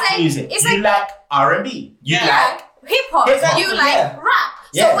wouldn't black say music. it's You like R&B. You Yeah. like. hip hop. Hip-hop. You like Yeah. rap.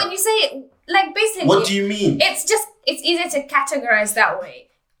 Yeah. So when you say it, like basically, What do you mean? it's easier to categorize that way,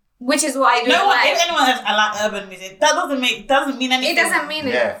 which is why I No don't one. like. If anyone says I like urban music, that doesn't mean anything. It doesn't mean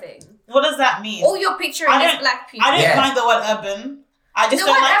Yeah. anything. What does that mean? All you're picturing I is don't- black people. I don't Yeah. mind the word urban. I just The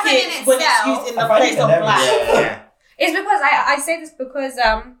don't word like urban it in when it's itself- used in the I find place it of hilarious. black. Yeah. It's because I say this because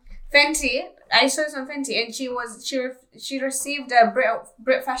Fenty, I saw this on Fenty, and she received a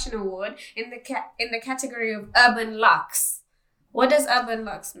Brit Fashion Award in the category of urban luxe. What does urban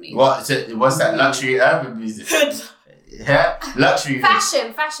luxe mean? What's that luxury urban music? Yeah, luxury.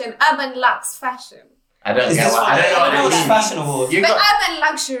 Fashion, urban luxe fashion. I don't Is get this what. for I don't know the what British it means. Fashion Award? You But got, urban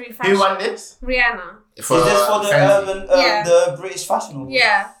luxury fashion. who won this? Rihanna. Is this for the Fenty. urban, Yeah. the British Fashion Award?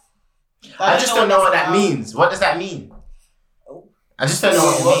 Yeah. I just don't know what that that's about. means. What does that mean? I just don't know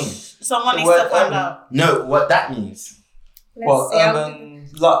what it means. Someone The needs to word find urban. out. No, what that means. Let's Well, see. urban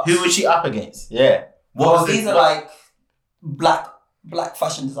luxe. Who was she up against? Yeah. Well, the- these are like black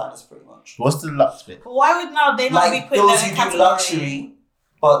fashion designers, pretty much. What's the lux bit? But why would now they not be Like put those in who a do category? luxury,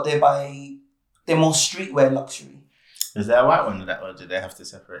 but they're more streetwear luxury. Is there a white one or do they have to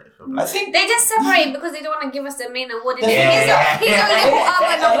separate it from I black? think They just separate because they don't want to give us the main award. Yeah, He's only for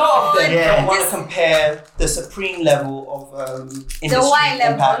urban a lot of award. them Yeah. don't want to Just- compare the supreme level of industry white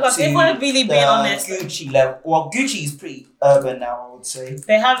level. impact Look, to if we're really the being honest, Gucci level. Well, Gucci is pretty urban now, I would say.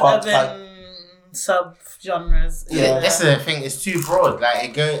 they have But, urban sub genres. Yeah. That's the thing. It's too broad.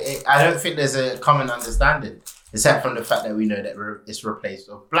 Like I don't think there's a common understanding, except from the fact that we know that it's replaced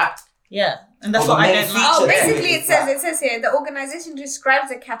with black. Yeah, and that's Well, what the I main don't feature like. Oh, there basically is it says here, the organization describes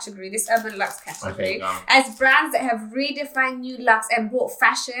the category, this urban luxe category, Okay, go on. as brands that have redefined new luxe and brought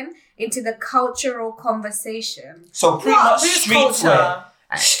fashion into the cultural conversation. So pretty What? much Whose streetwear. culture?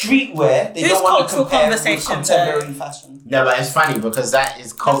 Streetwear, they Whose don't want to cultural compare with conversation contemporary fashion. No, but it's funny because that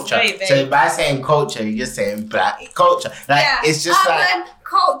is culture. very vague. So by saying culture, you're saying black culture. Like it's just urban like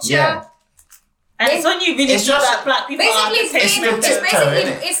culture. yeah. And it's when you really It's feel just- that black people are Basically, the it's, same. saying, the it's tiptoe,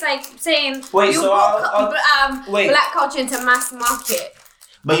 basically innit? it's like saying Wait, you so brought wait. black culture into mass market.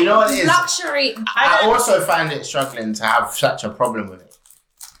 But you know what it is? Luxury. I don't- also find it struggling to have such a problem with it.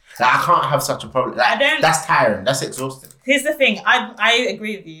 Like I can't have such a problem. Like I don't- that's tiring. That's exhausting. Here's the thing. I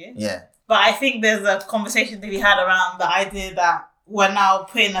agree with you, Yeah. but I think there's a conversation to be had around the idea that we're now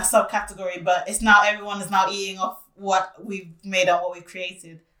putting a subcategory, but it's now everyone is now eating off what we've made and what we've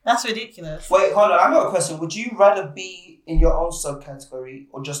created. That's ridiculous. Wait, hold on. I got a question. Would you rather be in your own subcategory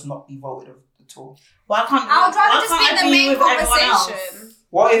or just not be voted at all? Why can't I would why rather just be can't in I the main with everyone else? conversation.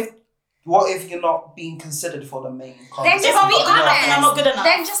 What if you're not being considered for the main Then conversation? just I'm be not good enough, honest. then I'm not good enough.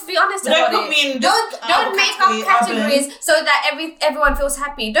 Then just be honest Don't about put it. me in don't this make category, up categories so that everyone feels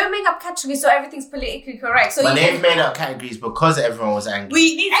happy. Don't make up categories so everything's politically correct. So But you they've can, made up categories because everyone was angry.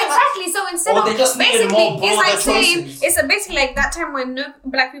 We need to exactly. So instead Or of they just needed basically, more it's broader like saying choices. it's basically like that time when no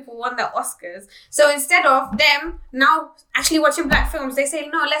black people won the Oscars. So instead of them now actually watching black films, they say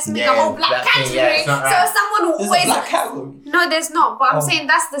no, let's make a Yeah, whole black black thing, category. yeah, it's not so right. someone who There's a always black category. no, there's not. But I'm Oh. saying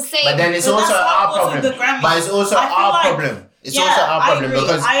that's the same. But then it's But also that's what our was with problem. the Grammys. But it's also I feel our like- problem. It's Yeah, also our I problem agree.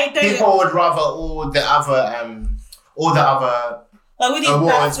 because I don't- people would rather all the other like we need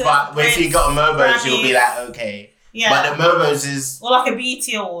awards, that but if you got them over, Grammys. you'll be like, okay, Yeah. But the Mobos is Or like a BET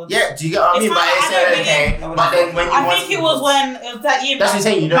Awards. yeah. Do you get what I It's mean? But not- it's I don't really- okay. But then when you I want think it was when it was that year. that's what I'm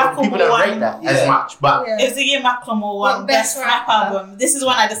saying. You know, people don't rate that as Yeah. much. But Yeah. It was the year Macklemore won Well, Best Best Rap Rapper. Album. This is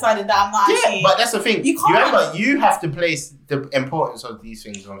when I decided that I'm not yeah, actually. but that's the thing. You You can't. remember, you have to place the importance of these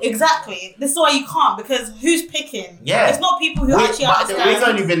things on. Exactly. This is why you can't, because who's picking? Yeah. It's not people who actually But understand. we've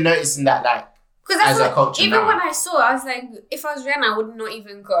only been noticing that, like, Because that's as a what, culture even now. when I saw, I was like, if I was Rihanna, I would not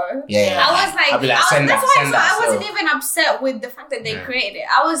even go. yeah. I was like, I'd be like, that's send that, why send that. I wasn't so. even upset with the fact that they Yeah. created it.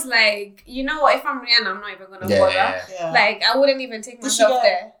 I was like, you know what? If I'm Rihanna, I'm not even gonna bother. Yeah. Like, I wouldn't even take Did she myself go?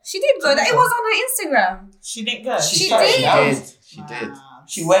 there. She did go. It was on her Instagram. She didn't go. She shut it did. down. She did. Nah.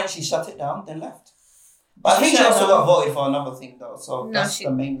 She went, she shut it down, then left. But I She think she shut also down. got voted for another thing though, so No, that's she-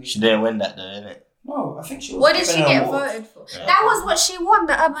 the main She reason. didn't win that though, innit? No, I think she was What did she given an get award. voted for? Yeah. That was what she won,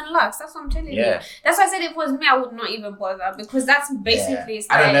 the Urban Lux. That's what I'm telling you. Yeah. That's why I said if it was me, I would not even bother because that's basically. It's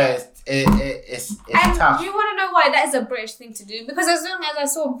I don't like- know. It's And tough. do you want to know why that is a British thing to do? Because as soon as I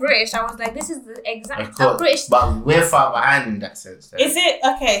saw British, I was like, this is the Of exact a course, British. but we're far behind in that sense. Though. Is it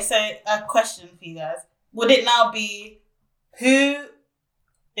okay? So a question for you guys: would it now be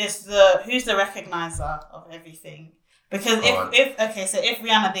who's the recognizer of everything? Because if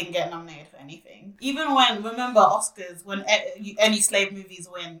Rihanna didn't get nominated for anything, even when remember Oscars when any slave movies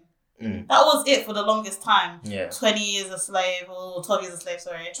win, that was it for the longest time. Yeah. 20 Years a Slave or 12 Years a Slave.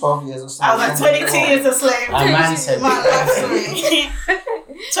 Sorry, 12 years or so. I was like 22 Years a Slave. A man said My that. bad,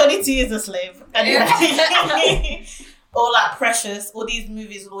 sorry. 22 Years a Slave. Anyway. Or like Precious, all these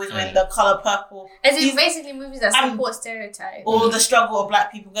movies will always win The Color Purple. As in These- basically movies that and- support stereotype. or the struggle of black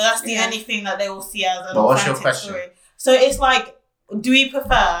people, because that's the Yeah. only thing that they will see as an But what's your authentic question? story. So it's like, do we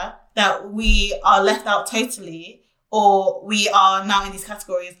prefer that we are left out totally, or we are now in these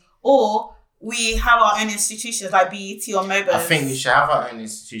categories, or we have our own institutions like BET or Mobos? I think we should have our own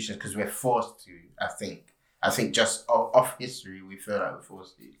institutions because we're forced to. I think just off history, we feel like we're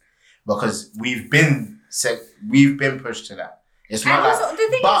forced to because we've been pushed to that. It's not And like, also, the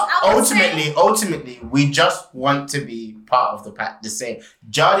thing but is, I would say- ultimately, we just want to be part of the pack. The same.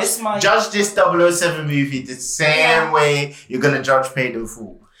 Judge this 007 movie the same way you're gonna judge Paid in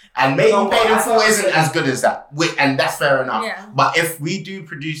Full. And maybe No, but Paid in I Full thought- isn't as good as that, and that's fair enough. Yeah. But if we do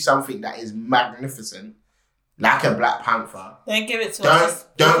produce something that is magnificent, like a Black Panther, Don't give it to us.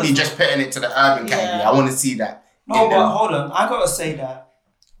 don't be just putting it to the urban category. Yeah. I want to see that. No, in but them. hold on. I gotta say that.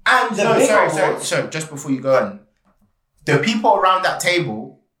 And The no, bigger sorry, awards- just before you go on, the people around that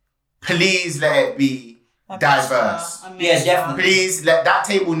table, please let it be diverse. Yeah, definitely. Please let that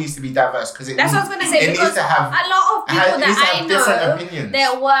table needs to be diverse because That's what I was gonna say, It because needs to have a lot of people it needs to that I have different know opinions.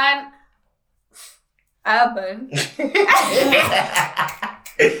 that weren't urban.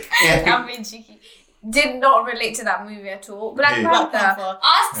 yeah. I'm being cheeky. Did not relate to that movie at all. Black Who? Panther. Black Panther.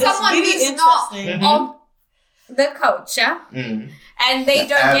 Ask It's someone really who's not interesting. of the culture Mm. and they don't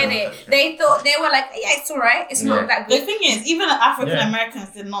The get urban it. culture. They thought they were like, yeah, it's alright. It's Yeah. not that The good. thing is, even African Americans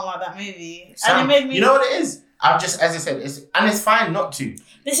did not like that movie, Sam, and it made me. you know what it is? I've just, as I said, it's fine not to.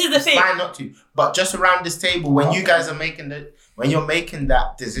 This is the It's thing. fine not to. But just around this table, when you guys are when you're making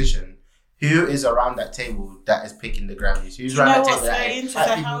that decision, who is around that table that is picking the Grammys? Who's You around know that what's table? very that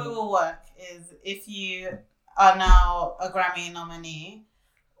interesting? How it will work is if you are now a Grammy nominee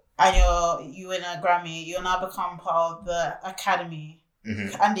and you win a Grammy, you'll now become part of the Academy.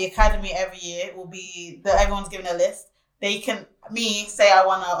 Mhm. And the Academy every year will be that everyone's given a list. They can say I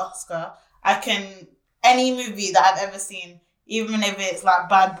won an Oscar. I can any movie that I've ever seen, even if it's like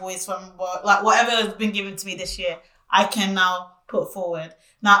Bad Boys from like whatever has been given to me this year, I can now put forward.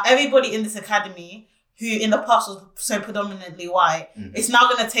 Now everybody in this Academy who in the past was so predominantly white, it's now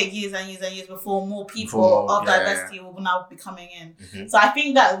going to take years and years and years before more people of diversity will now be coming in. Mhm. So I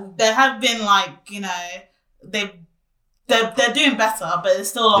think that there have been they're doing better, but there's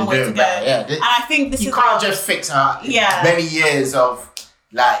still a long way to go. Yeah, And I think this you is can't just fix Yeah. many years of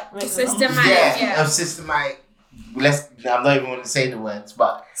like Systematic, of systematic. I'm not even going to say the words,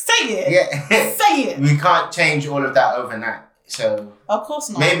 but say it. yeah, Say it. we can't change all of that overnight. So Of course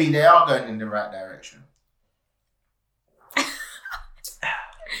not. maybe they are going in the right direction.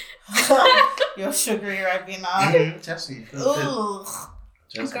 You're sugary right now. Jesse, you feel good. Ugh.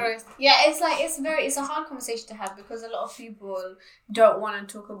 Jesse. Gross. Yeah, it's a hard conversation to have because a lot of people don't want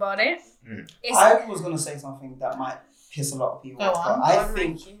to talk about it. It's I was gonna say something that might piss a lot of people Go off, on. but I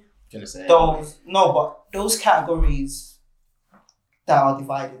think Gonna say those categories that are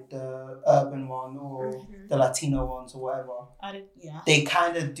divided, the urban one or the Latino ones or whatever, they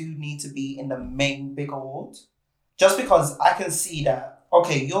kind of do need to be in the main big awards. Just because I can see that,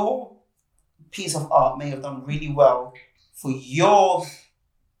 okay, your piece of art may have done really well for your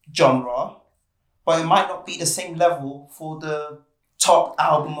genre, but it might not be the same level for the top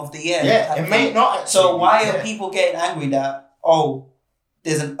album of the year. Yeah, it may not. So why actually, are people getting angry that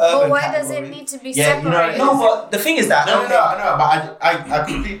there's an urban But why category? does it need to be Yeah, you know, separated? No, but the thing is that No, but I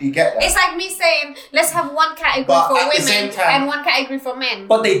completely get that. It's like me saying, let's have one category But for at the same women time- and one category for men.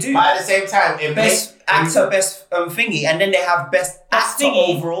 But they do. But at the same time, it Best actor, best thingy, and then they have best actor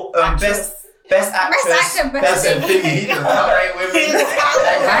thingy. overall, Actress. best actress, Best actor, best That's a thing. He does not rate women.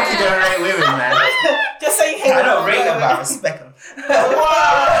 Like, you don't rate women, man. Just so you hate I don't them. rate them, but I respect them.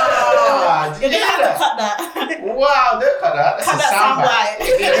 Wow! Did You're you gonna hear have to that? cut that. Wow! Look at that. That's Cut a that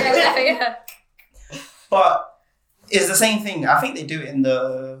soundbite. yeah. But it's the same thing. I think they do it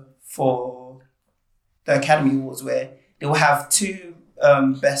for the Academy Awards where they will have two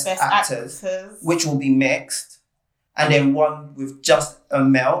best actors, which will be mixed, and then one with just a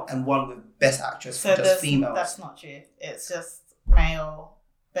male and one with best actress for just females. That's not true. It's just male,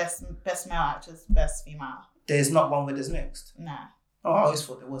 best male actress, best female. There's not one where there's mixed. Nah. Oh, I always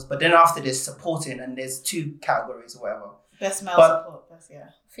thought there was. But then after there's supporting and there's two categories or whatever. Best male But- support. Yeah.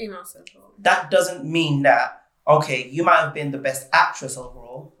 Female support. That doesn't mean that, okay, you might have been the best actress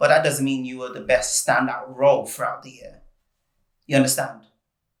overall, but that doesn't mean you were the best standout role throughout the year. You understand?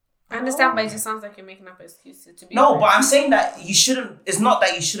 I understand, but it just sounds like you're making up excuses to be. No, rude. but I'm saying that you shouldn't, it's not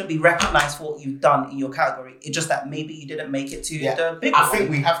that you shouldn't be recognized for what you've done in your category. It's just that maybe you didn't make it to the big I one. think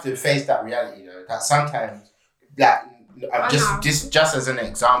we have to face that reality, though. That sometimes, that just as an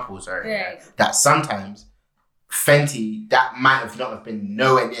example, sorry, Yeah. that sometimes Fenty that might have not have been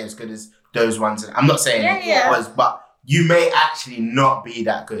nowhere near as good as those ones. I'm not saying Yeah. it was, but you may actually not be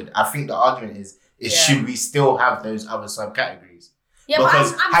that good. I think the argument is should we still have those other subcategories? Yeah,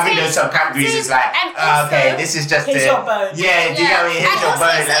 Because but I'm having saying- those subcategories I'm is like, saying- and also- okay, this is just Hit your bone. yeah, do you know what I mean? Hit And your also,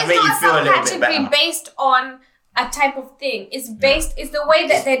 bone, it's like, make you not feel a little bit subcategory better. based on a type of thing. It's based. It's the way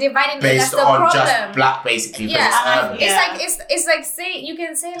that they're dividing it. That's Based the on problem. just black, basically. Yeah, but it's urban. It's like say you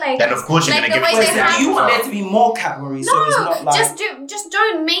can say like. Then of course you're like gonna the give it way to they them. have- You want there to be more categories, so it's not like... just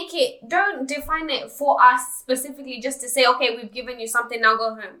don't make it. Don't define it for us specifically. Just to say, okay, we've given you something. Now go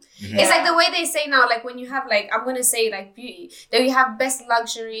home. It's like the way they say now. Like when you have like, I'm gonna say like beauty. Then you have best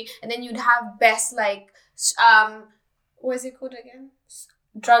luxury, and then you'd have best like what is it called again?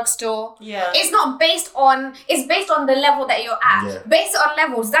 Drugstore. Yeah. It's not based on. It's based on the level that you're at. Yeah. Based on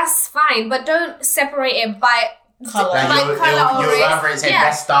levels, that's fine. But don't separate it by Colour. Like by you'll color or race. rather it say Yeah.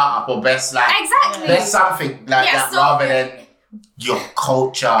 best startup or best like Exactly. best something like Yeah, that so- rather than your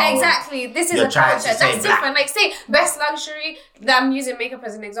culture. Exactly. This is You're a trying culture. to say That's black. different. Like say best luxury. I'm using makeup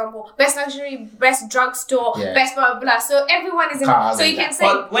as an example. Best luxury, best drugstore, Yeah. best blah blah blah. So everyone is in. Cars So you and can that. say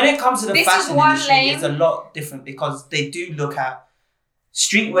But when it comes to the this is fashion one industry, lane. it's a lot different because they do look at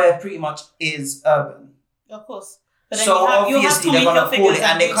streetwear pretty much is urban. Of course. But then So you have obviously to they're make gonna your call figures it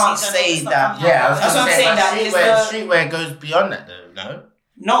and they Gucci's can't and all say this stuff that- come out. Yeah, I was That's gonna what I'm say saying, but that is streetwear goes beyond that though, no?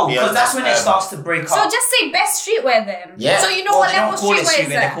 No, Yeah, because that's when it urban. starts to break so. up. Just say best streetwear then. Yeah. So you know Well, what they don't level call it streetwear is streetwear,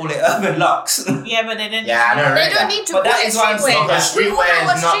 they that. call it urban luxe. Yeah, but they didn't. Yeah, I know, They right? don't need to But call that it is why I'm saying streetwear. Because We all know streetwear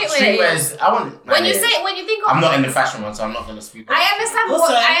what is not streetwear is. I want When you think of I'm not in the fashion one, so I'm not gonna speak. I understand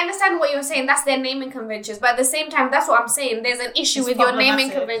Also- I understand what you're saying. That's their naming conventions, but at the same time, that's what I'm saying. There's an issue It's with your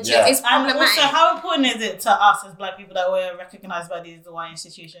naming problematic. conventions. Yeah. It's And problematic. also, how important is it to us as black people that we're recognized by these white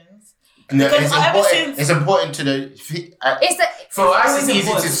institutions? No, Because it's ever important. since- It's important to the. It's the For us, always it's easy to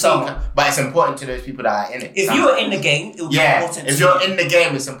important to speak, someone. but it's important to those people that are in it. If you were in the game, it would be yeah, important if to you're you. in the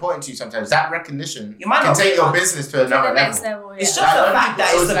game, it's important to you sometimes. That recognition You might can not take be your like- business to to another the next level. level. It's Yeah. just Like, the fact that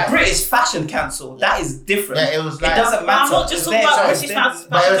it it's was the like- British fashion council. That is different. Yeah, it was like. It doesn't But matter. I'm not just It's talking their about choice. British But fashion.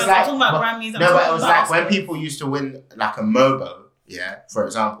 it was I'm like, talking about but- Grammys. I'm no, but talking it was about like when Oscars. people used to win like a MOBO, yeah, for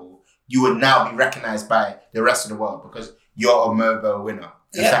example, you would now be recognized by the rest of the world because you're a MOBO winner.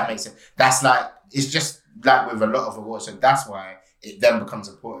 If Yeah. that makes sense. That's like, it's just like with a lot of awards. So that's why it then becomes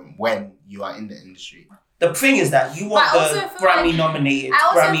important when you are in the industry. The thing is that you want But I also the feel Grammy like- nominated, I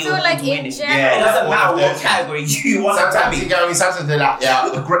also Grammy feel like award in winning. general- Yeah, it doesn't All matter of what those. category you want Sometimes to you be. go and sometimes they're like, yeah,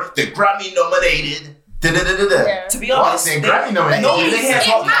 the Grammy nominated. Da-da-da-da-da. Yeah. To be What? honest, They're Grammy nominated. nobody You listen. cares It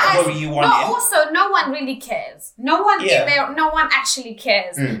what matters. category you No, want in. also, no one really cares. No one Yeah. in there. No one actually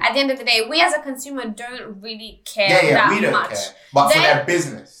cares. Mm. At the end of the day, we as a consumer don't really care Yeah, that we don't much. care. But for They- their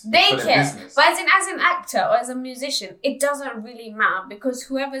business. They for their care, business. but as an actor or as a musician, it doesn't really matter because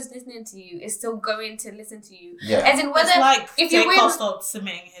whoever's listening to you is still going to listen to you. Yeah. As in whether It's like if J. you win, Cole stopped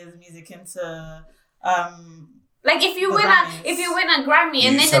submitting his music into like if you the win Grammys. if you win a Grammy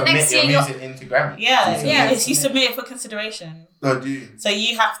and You then the next submit year your you're music into Grammy. yeah, Yeah. you submit it for consideration. No, do you? So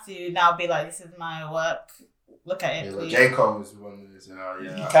you have to now be like, this is my work. Look at it, Yeah, but please. J. Cole was one of those, He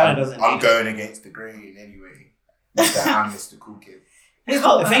kinda doesn't I'm need going against the grain anyway. I'm Mr. Cool Kid.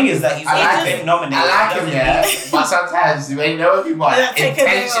 The thing is that he's I been nominated. I like him, yeah. But sometimes when you know people are Yeah, take a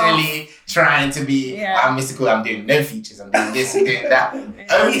day intentionally trying to be, Yeah. I'm mystical, I'm doing no features, I'm doing this and doing that.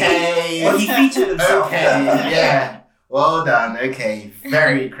 Okay. Well, he featured himself. Okay, yeah. Well done. Okay.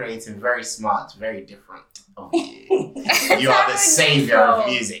 Very creative, very smart, very different of you. You are the savior of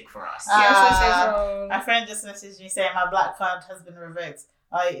music for us. My friend just messaged me saying my black card has been revoked.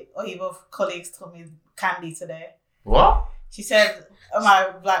 Oyibo colleagues told me Candy today. What? She said my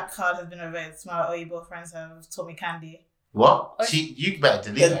black card has been revoked. My Oyibo friends have told me Candy. What? You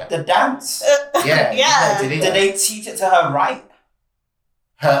better delete that. The dance. Yeah. You Yeah. better delete Did that. they teach it to her right?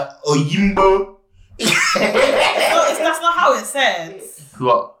 Her Oyimbo. No, that's not how it says.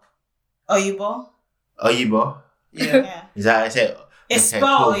 What? Oyibo. Oyibo? Yeah. Yeah. Is that how I say it? It's Okay,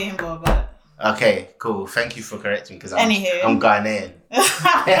 spelled cool. Oyimbo, but Okay, cool. Thank you for correcting because Anywho. I'm Ghanaian.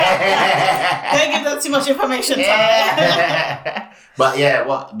 don't give them too much information. Tara. But yeah,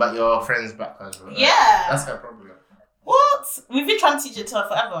 what? But your friend's black card. Right? Yeah. That's her problem. What? We've been trying to teach it to her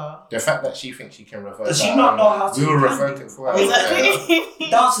forever. The fact that she thinks she can revoke. Does she that, not know how to We will do revoke it for her. Exactly.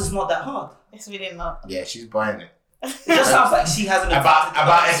 Dance is not that hard. It's really not. Yeah, she's buying it. It just sounds like she hasn't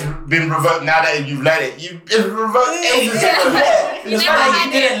About it's been revoked now that you've learned it. It's revoked ages ago. It's not like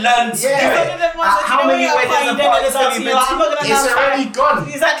you didn't learn to do it. How many ways I'm have the parts have you been not gonna It's now already gone.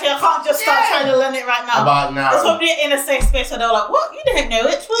 Exactly. I can't just start trying to learn it right now. About now. It's probably in a safe space where they're like, "What? You don't know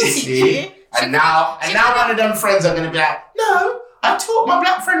it? We'll teach See? you." And now one of them friends are gonna be like, no, I taught my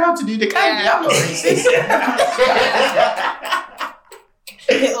black friend how to do the candy. I'm not racist.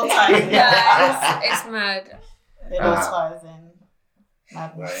 Little ties. Yeah, it's mad. Little ties in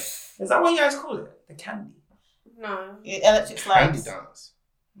madness. Is that what you guys call it? The candy? No. Electric Candy slides. dance.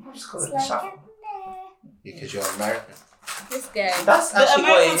 I just call it the shuffle. Because you're American. This guy. That's The actually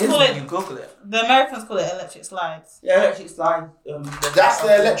what it Americans is call when it- you Google it. The Americans call it electric slides. Yeah, electric slide. That's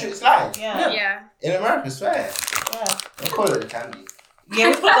the electric slide. Yeah. Yeah. In America, swear. Yeah. They call it the candy. Yeah,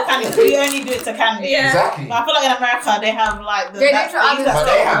 we put the candy. We only do it to candy. Yeah. Exactly. But I feel like in America they have like the. They that- do to use that But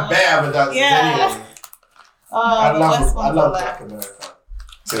stuff they have for- better other dances Yeah. anyway. I the West love ones are like- black America.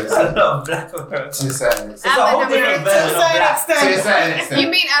 To a I certain love black America. to a certain extent. It's a whole different America. version To of a certain black. extent. To a certain extent. You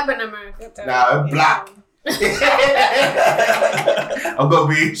mean urban America? Though. No, black. I'm gonna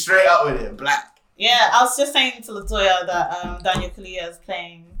be straight up with it. Black. Yeah, I was just saying to Latoya that Daniel Kaluuya is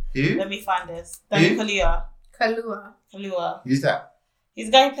playing. Who? Let me find this. Daniel Kaluuya. Kalua. He's Who's that? the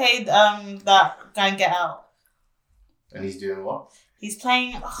guy who played that guy in Get Out. And he's doing what? He's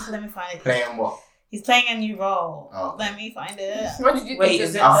playing. Oh, let me find it. Playing what? He's playing a new role. Oh. Let me find it. What did you Wait, think?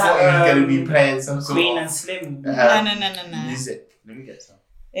 is it I thought he was gonna be um, playing some sort Green of and Slim? No. music. Let me get some.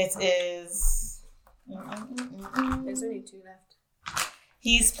 It is. There's only 2 left.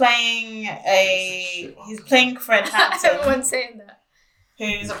 He's playing He's playing Fred Hampton, Everyone's saying that. who's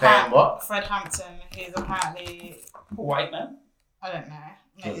He's apparently playing what? Fred Hampton, who's apparently White man? I don't know.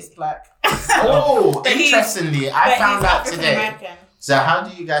 Maybe he's black. Oh, But he's- interestingly, I But found he's out today. African-American. So how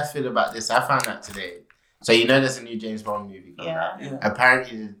do you guys feel about this? I found out today. So you know there's a new James Bond movie coming Yeah. out. Yeah.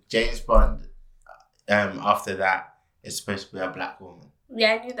 Apparently the James Bond after that is supposed to be a black woman.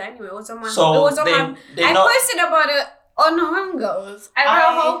 Yeah, I knew that anyway. It was on my. So it was on they I not. posted about it on Home Girls. I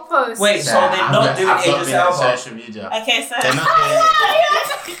wrote a whole post. Wait, so they're I've not doing I've Idris been on Elba? social media. Okay, so They're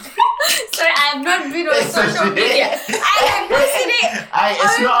not doing Sorry, I have not been on social media. I posted it.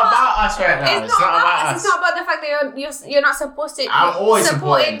 It's not about us right now. It's not about us. It's not about the fact that you're not supposed to. I'm always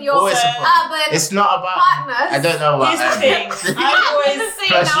supporting your always supporting. urban It's not about. partners. I don't know what. here's the thing. I always Say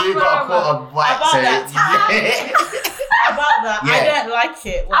Plus, now you got a forever. quarter white, About so that about that. I Yeah. don't like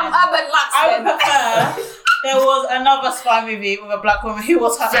it. When I'm urban I would Laxton. prefer there was another spy movie with a black woman who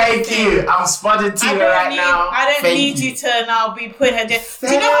was her Thank you. I'm spotted to I you don't right need, now. I don't Thank need you to now be putting her down. Do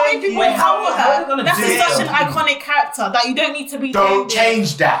you know how many people Thank cover you. How are they her? gonna That's do just it such an though? iconic character that you don't need to be Don't doing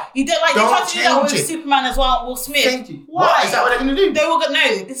change that. You don't like. They Don't tried to do that with change it. Superman as well. Will Smith. Thank you. Why? What is that? What they're gonna do? They were gonna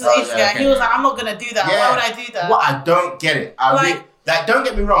no. This is Oh, Israel. yeah, And he okay. was like, I'm not gonna do that. Yeah. Why would I do that? What I don't get it. Like- Don't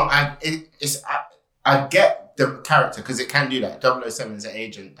get me wrong. I get the character because it can do that. 007 is an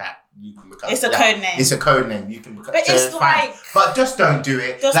agent that you can become. It's a like, code name. It's a code name. You can become. But so it's fine. like- But just don't do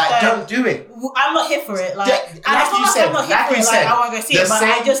it. Just don't do it. I'm not here for it. Like, Yeah, and I feel like I'm not here for it. Like, I want to go see the it, but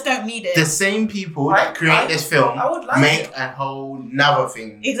I same- just don't need it. The same people that create this film I would like make it. a whole nother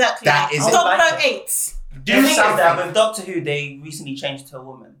thing. Exactly. That is- Stop I would like 08. Do The thing is that something. with Doctor Who, they recently changed to a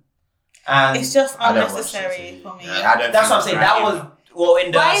woman. And It's just I don't watch unnecessary this. for me. Yeah, I don't that's think what I'm saying. it's That right was either. Well,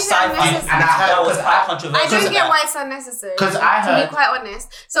 in the Why is that sci-fi, necessary? And I heard- that was quite I controversial. don't get why it's unnecessary. 'Cause I to heard- be quite honest.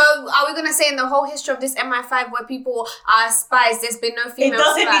 So are we gonna say in the whole history of this MI5 where people are spies, there's been no It female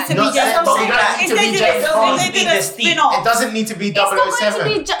doesn't need spies? to be Not just saying- but we don't if need to they be did James a- Bond. if they did a This deep. It spin-off. doesn't need to be It's not going to 007.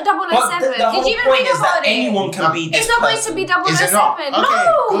 be 007. But the whole Did you even point think is that about it? anyone can be this It's not going person. to be 007. Is it not? Okay,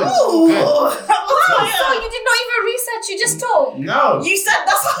 No. good. Ooh. So you did not even research. You just talked. No. You said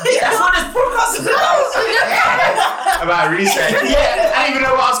that's what That's what this podcast is about. About research. Yeah, I didn't even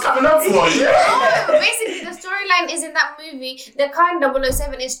know what I was coming up for. Yeah. No, basically the storyline is in that movie. The current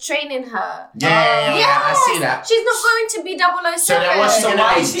 007 is training her. Yeah, I see that. She's not going to be 007. So then what's she So gonna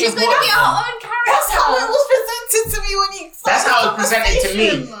why be? is she She's going to be her own That's how it character. was presented to me when you. That's how it was presented to me.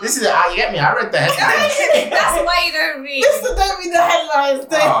 This is how you get me. I read the headline. That's why you don't read. Listen, don't read the headlines.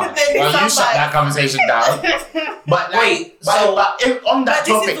 They Well, you sound shut like. that conversation down. But Wait, but, so- but if, on that But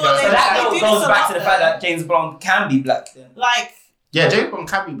this is topic what though, they So like. that They do goes this a back lot to the though. fact that James Bond can be black then. Like yeah, James Bond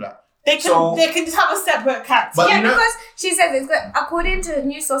can be black. they can So- they can just have a separate character. But Yeah, you know- because she says it's good. According to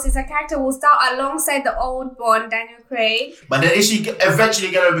news sources, her character will start alongside the old Bond, Daniel Craig. But then is she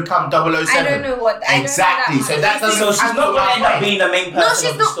eventually going to become 007? I don't know what. Exactly. So that doesn't. So she's not going to end up being the main person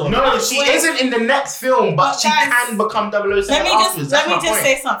she's of the not. story. No, she Wait. isn't in the next film, but But she guys, can become 007 afterwards. let me That's my just point.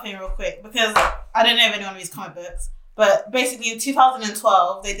 say something real quick because I don't know if anyone reads comic books, but basically in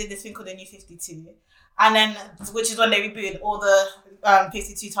 2012 they did this thing called the New 52, and then which is when they rebooted all the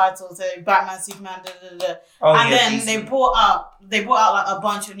 52 titles, so Batman, Superman, Oh, and yeah, then DC. they brought out like a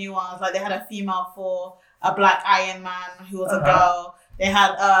bunch of new ones. Like they had a female for a black Iron Man who was a girl. They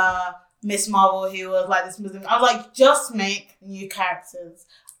had Miss Marvel who was like this Muslim. I was like, just make new characters.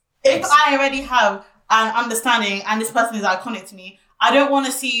 If I already have an understanding and this person is iconic to me, I don't want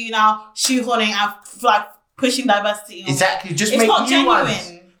to see you now shoehorning and like pushing diversity. Exactly. Just It's make not new ones.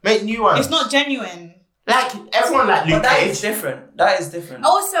 genuine. Make new ones. It's not genuine. like everyone like But Luke that Cage. is different. That is different.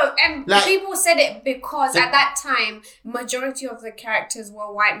 Also, and Like- people said it because at that time, majority of the characters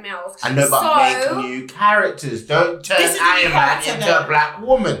were white males. I know, but So- make new characters. Don't turn This is a new Iron Man character, into though. a black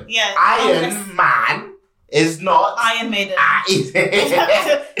woman. Yeah. Iron Man is not. Iron Maiden. that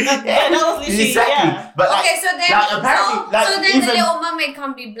was literally- exactly. yeah. But like, Okay, so then, like, apparently, like, so then even, the Little Mermaid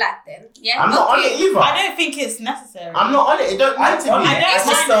can't be black then. Yeah, I'm not on it either. I don't think it's necessary. I'm not on it. It don't I need to be. don't- I don't just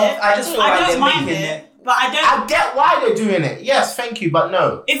mind feel- it. I just feel I like don't they're mind making it, it. but I don't. I get why they're doing it. Yes, thank you, but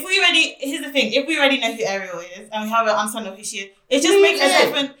no. If we already, here's the thing: if we already know who Ariel is and we have an understanding of who she is, it just makes a Yeah.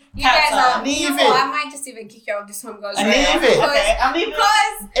 different you guys character. are. Leave You know it. what? I might just even kick you out of this one, guys. Leave right now. it. Okay, I'm leaving.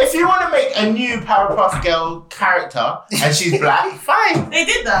 Because If you want to make a new Powerpuff Girl character and she's black, fine. They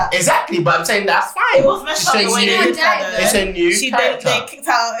did that. Exactly, but I'm saying that's fine. It was messed up It's the a way they new, did that. it's a new She character. they kicked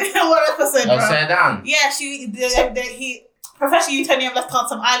out one episode, bro. Upside down. Yeah, he Professor Utonium left on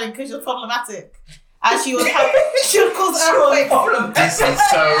some island because she was problematic, and she would cause earthquakes. This is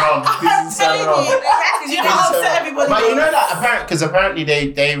so wrong. This is so telling wrong. you, because you know how upset everybody But was. you know that apparently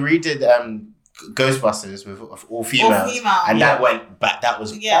they redid Ghostbusters with all females, female. and Yeah. that went back. That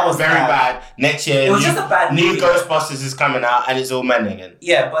was Yeah. very bad. Next year, It was new, just a bad new movie. Ghostbusters is coming out, and it's all men again.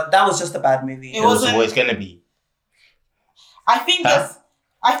 Yeah, but that was just a bad movie. It It was wasn't- always gonna be. I think Huh? it's,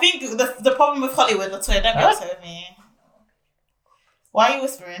 I think the problem with Hollywood, Latoya, don't be Huh? upset with me. Why are you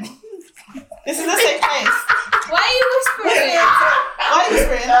whispering? This is a safe place. why are you whispering? Why are you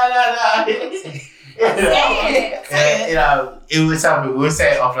whispering? No. Say it. You know, it was something. We'll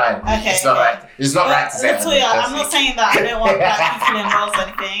say it offline. Okay, It's not okay. right. It's not right to say it. Latoya, I'm not saying that I don't want black people involved or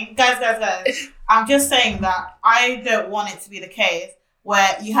anything. Guys. I'm just saying that I don't want it to be the case where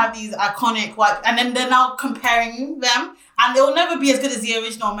you have these iconic white, and then they're now comparing them, and they'll never be as good as the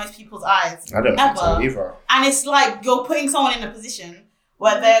original in most people's eyes. I don't think so Ever. either. And it's like you're putting someone in a position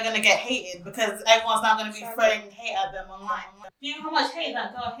where they're gonna get hated because everyone's now gonna be throwing hate at them online. Do you know how much hate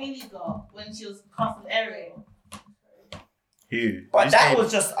that girl Hailey got when she was cast as Ariel? Who? But Who's that saying-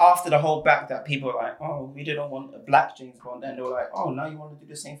 was just after the whole back that people were like, oh, we didn't want a black James Bond, and they were like, oh, now you want to do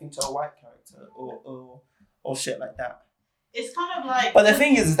the same thing to a white character or shit like that. It's kind of like. But the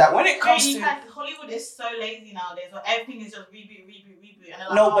thing is that when it comes Really, to Hollywood is so lazy nowadays, where everything is just reboot, and they're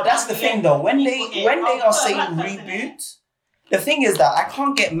like, no, oh, but that's the yeah, thing though. When they people when hate. they Oh, are put a saying black person in it. reboot, the thing is that I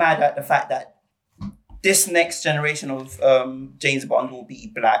can't get mad at the fact that this next generation of James Bond will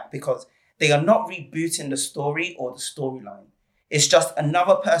be black because they are not rebooting the story or the storyline. It's just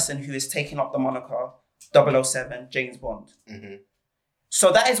another person who is taking up the moniker 007 James Bond. Mhm. So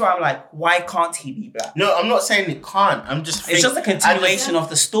that is why I'm like, why can't he be black? No, I'm not saying it can't. I'm just. It's just a continuation of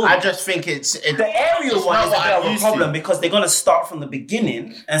the story. I just think it's. the Ariel it's one not is a what bit I'm of a used to. problem because they're gonna start from the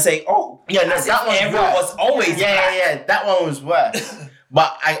beginning and say, "Oh, Yeah, no, as that if one's Ariel worse. was always black." Yeah. That one was worse.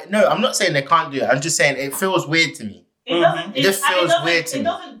 But I'm not saying they can't do it. I'm just saying it feels weird to me. It doesn't. It just feels doesn't, weird to me. It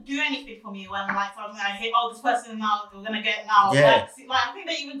doesn't do anything for me when like something I hit. Oh, this person now we're gonna get now. Yeah. Like I think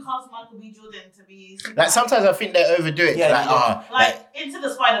they even cast Michael B. Jordan to be. Like sometimes I think they overdo it. Yeah, Like, Into the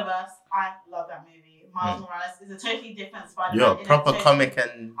Spider-Verse. I love that movie. Miles Morales is a totally different Spider-Man. you're a in proper totally- comic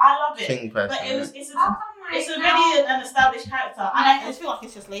and I love it. king person. But it's How come it's right already now? an established character, and I just feel like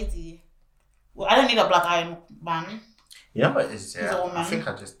it's just lazy. Well, I don't need a black Iron Man. You know what it is? He's a Yeah, I woman. think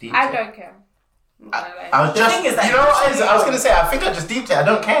I just deeped I it. don't care. I was The just, thing is that you know what it is? I was you- gonna say, I think I just deeped it. I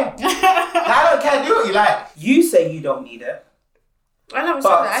don't care. I don't care. Do what you like. You say you don't need it. I never said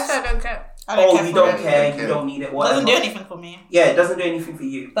But- that. I said I don't care. I don't Oh, care you for don't it. care. Okay. You don't need it. It Whatever. doesn't do anything for me. Yeah, it doesn't do anything for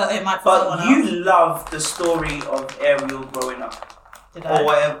you. But it might for someone But you else. love the story of Ariel growing up, Did or I?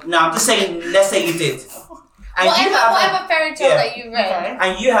 whatever. No, I'm just saying. Let's say you did. And you have Whatever fairy tale yeah. that you read. Okay.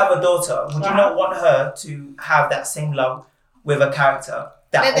 and you have a daughter. Would you not want her to have that same love with a character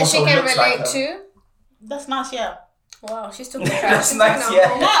that That also she can looks like relate her? to. That's nice, yeah. Wow, she's talking crap. That's She's nice, talking yeah.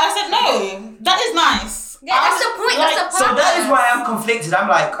 about- No, I said no. That is nice. Yeah, that's the point. Like, That's the So purpose. that is why I'm conflicted. I'm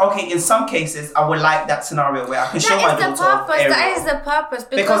like, okay, in some cases, I would like that scenario where I can show my That is the daughter purpose. That Ariel. is the purpose.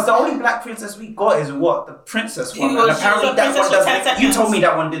 Because the only black princess we got is what? The princess one. She And was- apparently she was a that one princess for 10 doesn't. You seconds. told me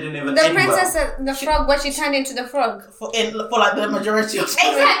that one didn't even the end well. princess and the frog, where she turned into the frog. for like the majority of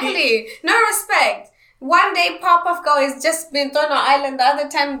Exactly. No respect. One day Powerpuff Girl is just been thrown on an island. The other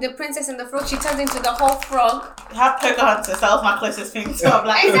time the princess and the frog, she turns into the whole frog. Have Pocahontas. That was my closest thing to a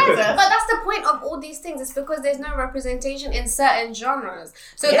black Exactly. princess. But that's the point of all these things. It's because there's no representation in certain genres.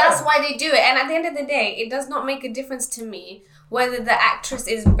 So Yeah. that's why they do it. And at the end of the day, it does not make a difference to me whether the actress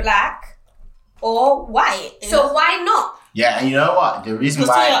is black or white. So Yeah. why not? Yeah, and you know what? The reason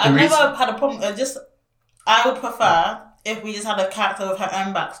Because why. I've The reason, never had a problem. I would prefer if we just had a character with her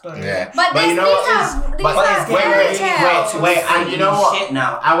own backstory. yeah. But, you know what is? these But are wait, fairy tales. wait, and you know what? Shit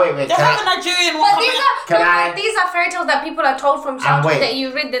now. Wait. They Can have I, a Nigerian one But coming these out. Can are I- these are fairy tales that people are told from wait. childhood that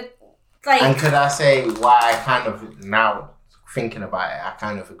you read the like. and could I say why I kind of now thinking about it, I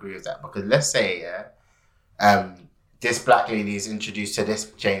kind of agree with that because let's say this black lady is introduced to this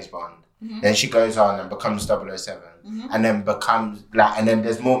James Bond, then she goes on and becomes 007, and then becomes black, and then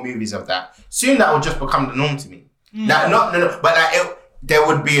there's more movies of that. Soon that will just become the norm to me. Now, no, but there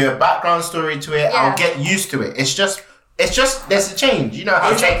would be a background story to it. Yeah. I'll get used to it. It's just there's a change. You know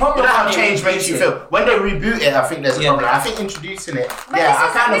how It's a problem how when they change makes you reboot feel. When they reboot it, I think there's a Yeah. problem. I think introducing it, But yeah, I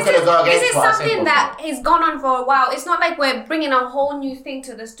kind of gonna go against this is what I said something before. that has gone on for a while. It's not like we're bringing a whole new thing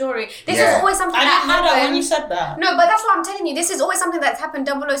to the story. This Yeah. is always something I that didn't know that when you happened. said that. No, but that's what I'm telling you. This is always something that's happened.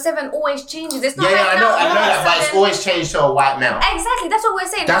 007 always changes. It's not Yeah, like I now know all of a that, but it's sudden- always changed to a white male. Exactly, that's what we're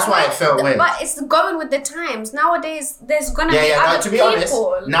saying. That's why it felt weird. But it's going with the times. Nowadays, there's gonna Yeah, be yeah. other No, to be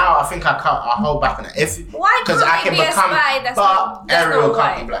people. honest, now I think I hold back on it. If Why because can't I can it be a become, spy that's but not- that's Ariel not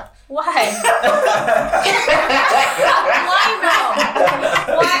can't white? be black. Why? Why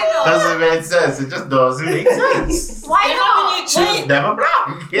not? Why not? Doesn't make sense. It just doesn't make sense. Why They not? haven't She was Wait. never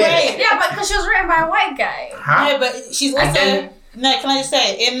black. Yeah. Wait. Yeah, but because she was written by a white guy. Huh? Yeah, but she's And also then- no. Can I just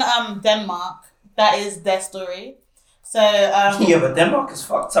say in Denmark that is their story. So Yeah, but Denmark is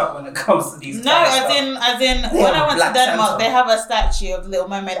fucked up when it comes to these. no, kind of as stuff. in They when have I went to Black Denmark, Santa. they have a statue of Little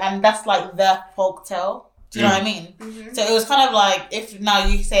Mermaid, and that's like their folk tale. Do you know what I mean? So it was kind of like if now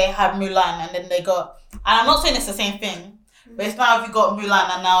you say have Mulan, and then they got, and I'm not saying it's the same thing, but it's now if you got Mulan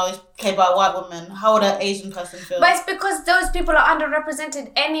and now it's played by a white woman, how would an Asian person feel? But it's because those people are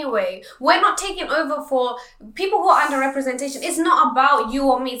underrepresented anyway. We're not taking over for people who are underrepresentation. It's not about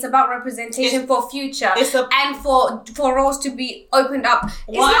you or me. It's about representation for future it's a- and for roles to be opened up.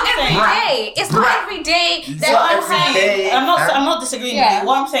 It's What not I'm every saying- day. It's not every day that not you every have. day. I'm not disagreeing Yeah. with you.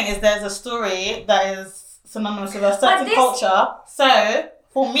 What I'm saying is there's a story that is synonymous with a certain this- culture. So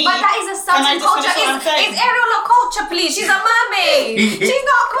for me, But that is a Can I certain just culture. finish what I'm saying? Is Ariel a culture, please? She's a mermaid. She's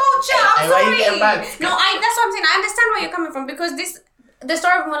not a culture. I'm Hey, why you getting sorry. mad? No, that's what I'm saying. I understand where you're coming from because the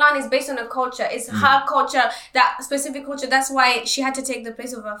story of Mulan is based on a culture. It's her culture, that specific culture. That's why she had to take the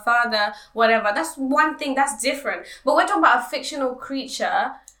place of her father, whatever. That's one thing. That's different. But we're talking about a fictional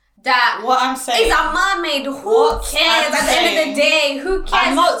creature that what I'm saying is a mermaid. Who What cares? I'm At the end of the saying- day, who cares?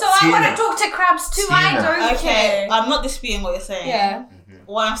 I'm not- So I want to Tina. talk to crabs too. I Tina. don't okay, care. I'm not disputing what you're saying. Yeah.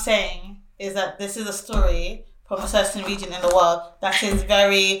 What I'm saying is that this is a story from a certain region in the world that is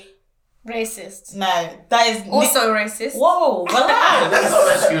very Racist. no. That is Also racist. whoa. That's Relax. not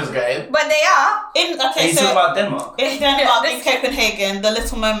where she was going. But they are. In Are okay, you so talking about Denmark? in Denmark, in Copenhagen, The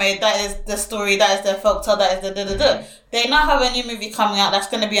Little Mermaid, that is the story, that is the folktale, that is the da-da-da. They now have a new movie coming out that's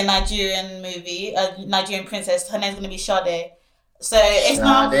going to be a Nigerian movie, a Nigerian princess. Her name's going to be Sade. So it's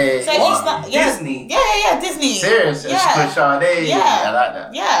not. Sade. So What? it's not. Yeah, Disney? Yeah, Disney. Serious? Yeah. She put Sade. Yeah. I like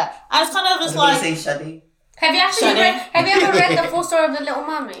that. Yeah, and it's kind of just What like did you say, Shadi? Have you actually Shani. have you ever read the full story of The Little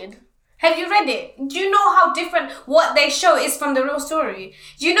Mermaid? Have you read it? Do you know how different what they show is from the real story?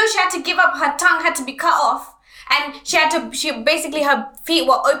 Do you know she had to give up, her tongue had to be cut off, and she basically, her feet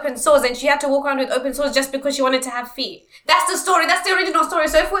were open sores, and she had to walk around with open sores just because she wanted to have feet. That's the story. That's the original story.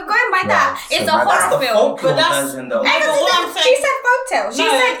 So if we're going by that, Right, it's so a that's horror the film. folklore But that's- version, though. No, but what I'm She saying- said folktale. She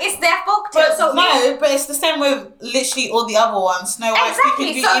No. said it's their folktale. But So no, but it's the same with literally all the other ones. Snow White, Exactly,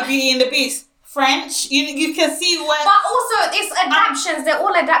 Sleeping so- Beauty, Beauty and the Beast. French, you can see where. But also, it's adaptations. They're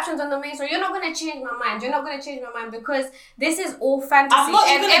all adaptations on the main story. You're not going to change my mind. You're not going to change my mind because this is all fantasy. I'm not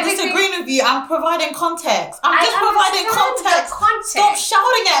and even everything. disagreeing with you. I'm providing context. I'm I just providing understand context. the context. Stop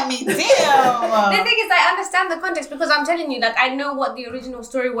shouting at me. The Damn. thing is, I understand the context because I'm telling you, like, I know what the original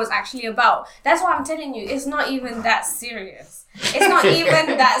story was actually about. That's why I'm telling you, it's not even that serious. It's not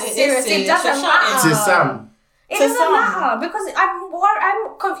even that It is serious. It serious. doesn't You're shouting. matter. To some. It To doesn't some. matter because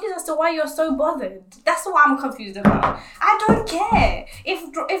I'm confused as to why you're so bothered. That's what I'm confused about. I don't care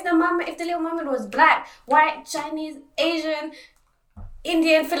if the Little Mermaid was black, white, Chinese, Asian,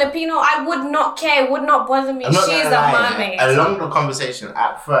 Indian, Filipino. I would not care. It would not bother me. I'm not She's gonna a lie, mermaid. along the conversation,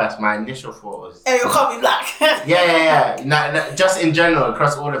 at first, my initial thought was, Hey, you can't be black. yeah. No, just in general,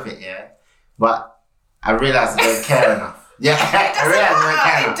 across all of it, yeah. But I realised I don't care enough. Yeah, I realised I don't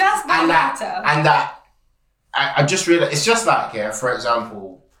care It enough. does not matter. And that, I just realised, it's just like, yeah, for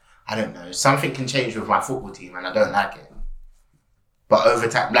example, I don't know, something can change with my football team and I don't like it. But over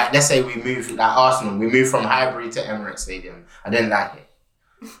time, like, let's say we move, like Arsenal, we moved from Highbury to Emirates Stadium. I didn't like it.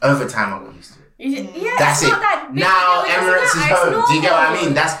 Over time, I got used to it. Yeah, That's it's it. not that big. Now It doesn't Emirates is matter. home. It's Do you get what I normal.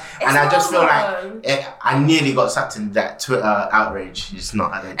 mean? That's It's and I just feel normal. like I nearly got sucked into that Twitter outrage. It's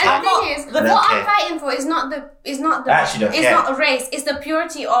not. I don't And care. the thing is, I don't what care. I'm fighting for is not the I actually don't it's care. not a race. It's the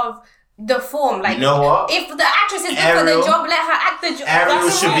purity of the form. Like, You know what? if the actress is good for the Ariel- job, let her act the job. Ariel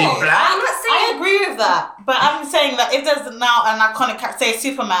That's should be all. black. I'm not I saying. agree with that, but I'm saying that if there's now an iconic character, say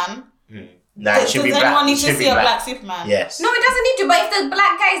Superman, Nah, it does should be anyone black. need It to should see be a black. black Superman? Yes. No, it doesn't need to. But if the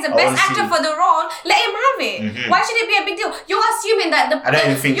black guy is the I best wanna actor see- for the role, let him have it. Why should it be a big deal? You're assuming that the. I don't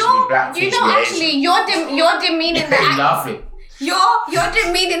even think she you're- be black, You think she know, be actually, you're demeaning the You're actress. laughing. You're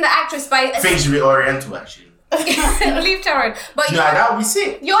demeaning the actress by. I think she be Oriental actually. Leave Taron. But No, that would be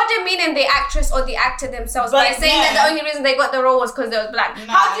sick. you're demeaning the actress or the actor themselves by But saying that yeah. the only reason they got the role was because they was black. No.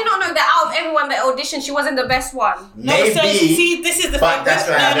 How do you not know that out of everyone that auditioned, she wasn't the best one? No, Maybe. so see, this is the But thing. that's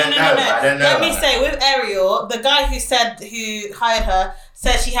With- why I don't know, but I don't know Let me about say, with Ariel, the guy who hired her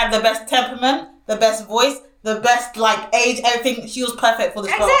said she had the best temperament, the best voice, the best like age, everything. She was perfect for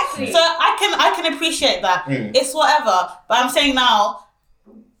this role. Exactly. So I can appreciate that. It's whatever. But I'm saying now,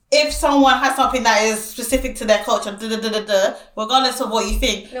 if someone has something that is specific to their culture, regardless of what you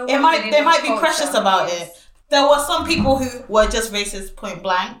think, No they one might really knows be culture, precious about yes. it. There were some people who were just racist, point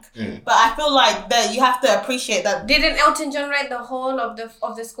blank. But I feel like that you have to appreciate that. Didn't Elton John write the whole of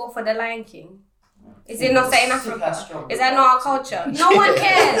the score for The Lion King? Is it not set in Africa? Is that not our culture? No one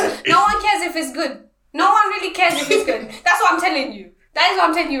cares. No one cares if it's good. No one really cares if it's good. That's what I'm telling you. That is what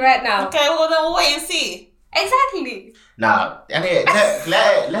I'm telling you right now. Okay, well then we'll wait and see. Exactly. Nah, let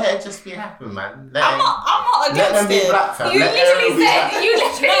it just be happy, man. I'm not Let them against be it. black, fam. You Let literally Ariel be black. said you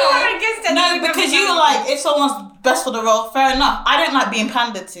literally were against it. No, because you were like, if someone's best for the role, fair enough. I don't like being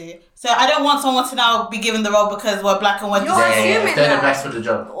pandered to. So I don't want someone to now be given the role because we're black and we're You're just... assuming they're that. the best for the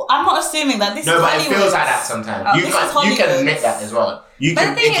job. I'm not assuming that. This No, is but it Hollywood. feels like that sometimes. Oh, you this can is Hollywood. admit that as well. You But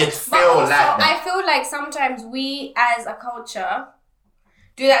can. the thing It is, just but feel also, like that. I feel like sometimes we as a culture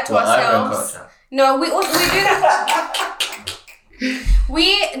do that to What, urban ourselves. culture? No, we do that.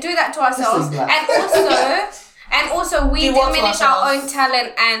 We do that to ourselves, This is black. and also we Do what to diminish our ourselves? own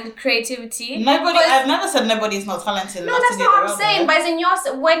talent and creativity. Nobody, Because- I've never said nobody's not talented. No, enough that's to get not the what I'm role saying. there. But as in yours,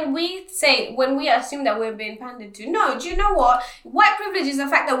 when we assume that we're being pandered to. No, do you know what? White privilege is the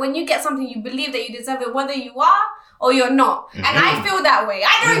fact that when you get something, you believe that you deserve it, whether you are or you're not. And I feel that way.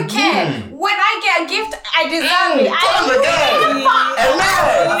 I don't care. When I get a gift, I deserve it. I Come don't again. give a fuck.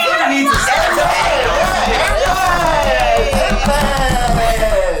 Amen. You need to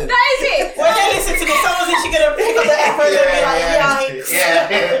That is it. When they listen to this, someone's actually going to pick up the effort and be like, yikes.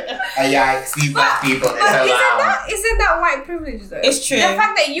 Yikes, these black people, it's But allowed. isn't that white privilege though? It's true. The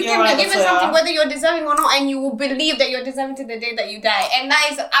fact that you You're can right, be given that's something fair. whether you're deserving or not, and you will believe that you're deserving to the day that you die. And that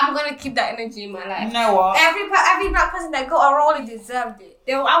is, I'm gonna keep that energy in my life. You know what? Every black person that got a role, he deserved it.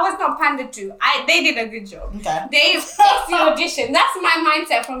 I was not pandered to. They did a good job. Okay. They fixed the audition. That's my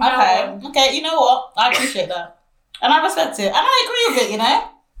mindset from now on. Okay, you know what? I appreciate that. And I respect it. And I agree with it, you know?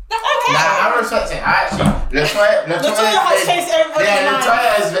 Okay. I respect it. I actually, Latoya has changed everybody's life.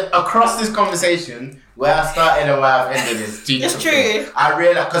 Latoya has been across this conversation where I started and where I've ended is two It's different things. true. I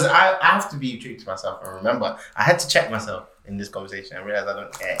realized because I have to be true to myself and remember I had to check myself in this conversation. I realized I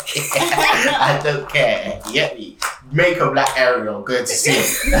don't care. I don't care. You get me? Make a black Ariel good to see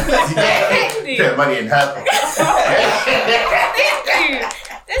it. Put money in her pocket. Thank you.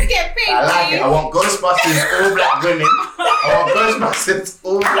 Let's get paid. I like it. I want Ghostbusters all black women. I want Ghostbusters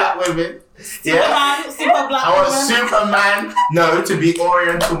all black women. Yeah. Superman, super black I want woman. Superman, to be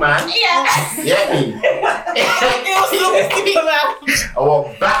Oriental man. Yeah. Get me? It was still be Superman. I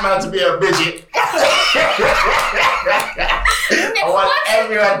want Batman to be a midget. I want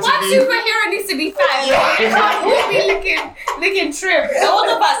everyone to What be. superhero needs to be fat? Yeah. We'll be looking trim. So what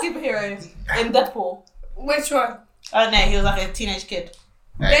about superheroes in Deadpool? Which one? Oh no, he was like a teenage kid.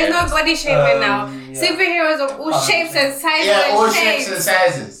 There's no body shaming now. yeah. Superheroes of all shapes and sizes. Yeah, all and shapes and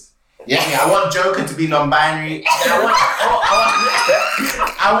sizes. Yeah, I want Joker to be non-binary.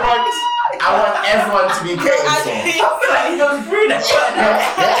 I want everyone to be catered for. I feel like he goes through that.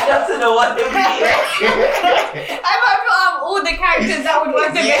 He doesn't know what to be. I might put up all the characters that would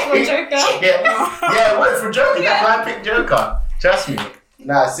work together for Joker. Yeah, work for Joker. That's why I picked Joker. Trust me.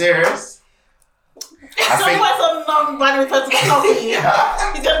 Nah, serious. I think. Somewhere some non-binary person will talk to you.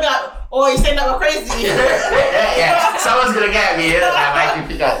 He's gonna be like, oh, you're saying that we're crazy. Yeah, someone's gonna get me. I might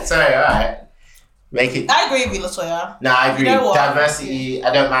pick that. Sorry, alright. Make it. I agree with you, Latoya. No, I agree. You know what? Diversity.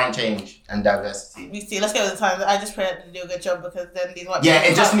 I don't mind change and diversity. We see. Let's get with the times. I just pray that they do a good job because then these white Yeah,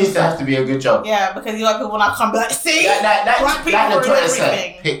 people it just can't- needs to have to be a good job. Yeah, because these white people will not come back. See, Like black people the ruin Twitter said,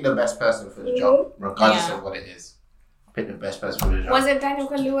 everything. pick the best person for the job, regardless Yeah. of what it is. Pick the best person for the job. Wasn't Daniel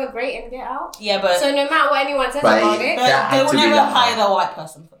Kaluuya great in Get Out? Yeah, but So no matter what anyone says But about he- it, but that they had will to be never that hire one. a white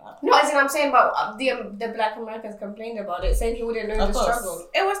person for that. no, as in I'm saying about the Black Americans complained about it, saying he wouldn't know Of the course. struggle.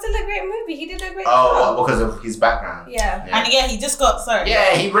 It was still a great movie. He did a great Oh, job. what, because of his background. Yeah. Yeah. And yeah, he just got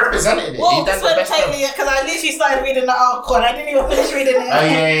Yeah, he represented it. Well, he done this the one best job. because I literally started reading the article and I didn't even finish reading it. Oh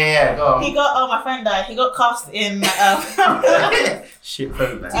yeah. Go on. He got my friend died. He got cast in Shit,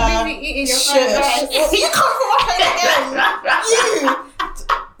 phone man. You be eating your fried rice. You come from my friend again.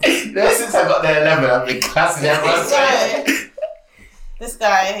 No, since I got there 11, I've been classing everyone. This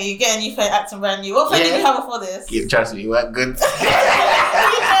guy, you get a new phone acting brand new. What phone did you have before this? Yeah, trust me, you weren't good.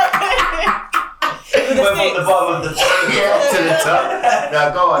 With the Went from the sticks. bottom of the Yeah, to the top. Now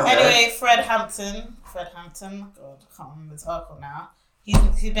go on. Anyway, Fred Hampton. God, I can't remember his article now.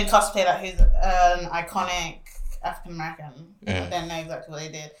 He's been cosplayed like he's an iconic African American. I don't know exactly what they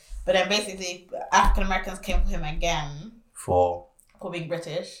did, but then basically African Americans came for him again For for being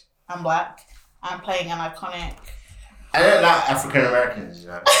British and black and playing an iconic. I don't like African Americans, you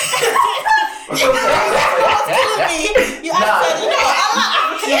know. You said, you know what? I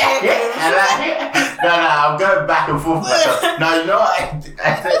like African Americans. No, I'm going back and forth with myself. No, you know what I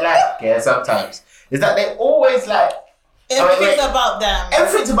don't like, yeah, sometimes, is that they always like, Everything's about them.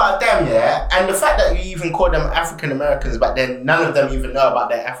 everything's about them, yeah, and the fact that you even call them African Americans, but then none of them even know about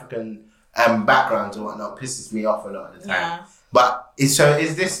their African backgrounds or whatnot, pisses me off a lot of the time. Yeah. But is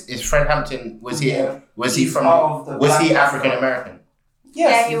Fred Hampton, was he Yeah. He's part of the was he black African American?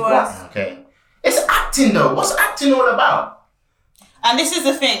 Yeah, he was. Okay. It's acting though. What's acting all about? And this is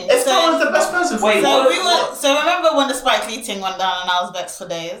the thing. If So- someone's the best person for Wait, you. So remember when the Spike Lee thing went down and I was vexed for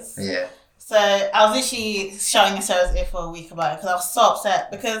days? Yeah. So I was literally shouting in Sarah's ear for a week about it because I was so upset.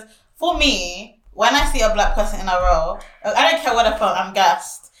 Because for me, when I see a black person in a role, I don't care whether I'm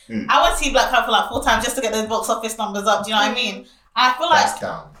gassed. I would see Black Panther like 4 times just to get those box office numbers up. Do you know what I mean? I feel like That's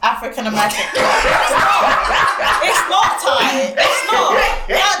down. African American. It's not tight. It's not.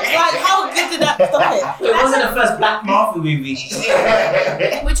 Like, how good did that stop it? It wasn't the first Black Marvel movie.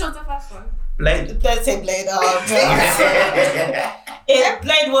 Which was the first one? Blade. Don't say Blade. Oh,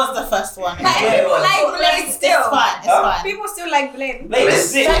 Blade was the first one. Like, Yeah, it was. like Blade still. It's fine. It's fine. People still like Blade. Blade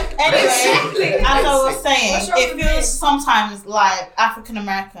is sick. Anyway, as I was saying, What's wrong it with feels this? sometimes like African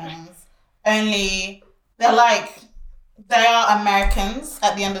Americans only, they are Americans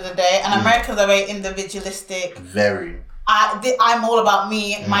at the end of the day, and Americans are very individualistic. Very. I'm all about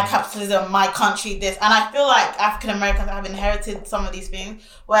me, my capitalism, my country, this. And I feel like African Americans have inherited some of these things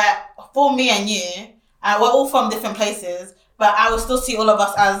where for me and you, we're all from different places, but I will still see all of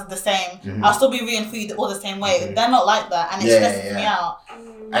us as the same. I'll still be rooting for you all the same way. They're not like that, and it stresses me out.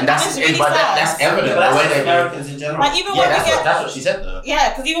 And that's It's really that's sad. evident. But the way that's they Americans in general. Like even when we get that's what she said though. yeah,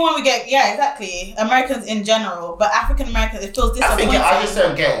 because even when we get exactly Americans in general, but African Americans, it feels I disappointing. think I just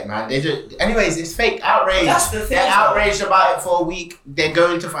don't get it, man. They just, anyways, it's fake outrage. That's the thing, They're though. outraged about it for a week. They're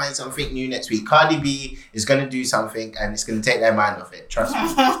going to find something new next week. Cardi B is going to do something, and it's going to take their mind off it. Trust me.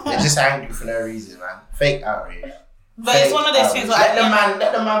 They're just angry for no reason, man. Fake outrage. But it's one of those things where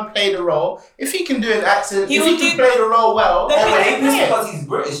let the man play the role. If he can do an accent, He if will he can do- play the role well, The then thing let is him play it. because he's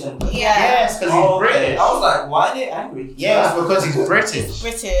British. Then. yeah, Yes, because he's British. I was like, why are they angry? Yeah, it's because he's British.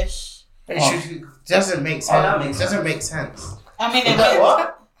 British. It doesn't make sense. that makes It doesn't make sense. I mean, Is that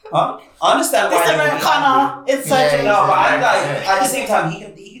what? Huh? I understand why This they would be Americana angry. is surgery. No, but I'm like, Yeah. at the same time,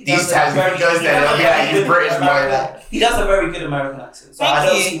 he These does a times very- he goes there, does a they'll be like, very he's good British, American- man. He does a very good American accent. So I Thank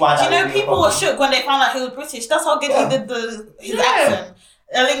don't you. see why Do you that know would be a people were problem. shook when they found out he was British? That's how good he did his accent.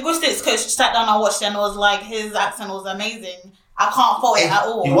 A linguistics coach sat down and watched it and was like, his accent was amazing. I can't fault it at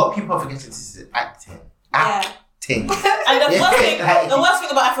all. What people are forgetting is acting. Acting. And the worst thing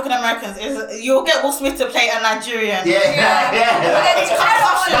about African Americans is you'll get Will Smith to play a Nigerian.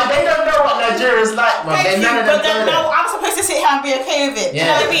 But they don't know what Nigeria's like, man. Thank you, None of but them then know now that. I'm supposed to sit here and be okay with it. Do you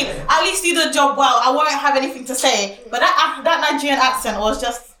know what I mean? At least do the job well. I won't have anything to say. But that Nigerian accent was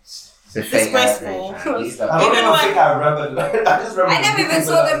just It's a fake disgraceful. outrage, man. He's like- I don't Even even when- think I remember. I just remember. I never even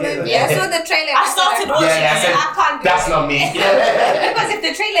saw the movie. I saw the trailer. I started watching Yeah, I it. said, I can't do that's it. not me. Because if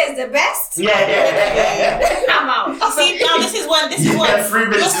the trailer is the best, Yeah. I'm out. See, now this is when You get 3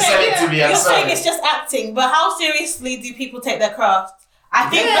 minutes to say it to me, I'm you're saying sorry. it's just acting, but how seriously do people take their craft? I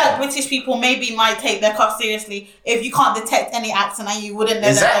think that British people maybe might take their craft seriously if you can't detect any accent and you wouldn't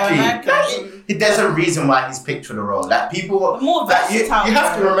know that they're American. There's a reason why he's picked for the role. Like people, More like, you versatile.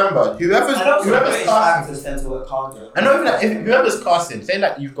 have to remember whoever's And also, whoever's British casting. actors tend to work harder. I know even like, if whoever's casting, say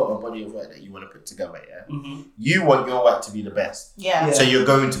like you've got a body of work that you want to put together, yeah. Mm-hmm. You want your work to be the best, Yeah. Yeah. so you're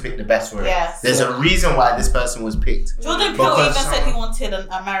going to pick the best for it. Yes. There's a reason why this person was picked. Jordan Peele Because even said he wanted an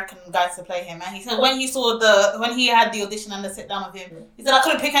American guy to play him, and he said when he had the audition and the sit down with him, he said I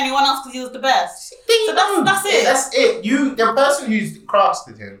couldn't pick anyone else because he was the best. So that's it. That's it. The person who's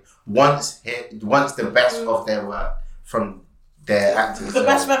casted him wants the best of their work from their actors. The so-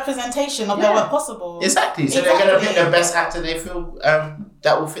 best representation of their work possible. Exactly. So they're gonna pick the best actor they feel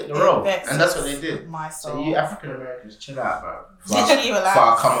that will fit the role, Vexes and that's what they did. My So soul. you African Americans, chill out, bro. Literally relax.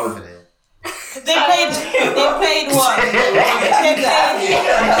 Before I come over there. They played what?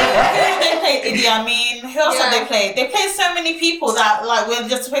 They played Idi Amin. Who else have they played? They played so many people that like we're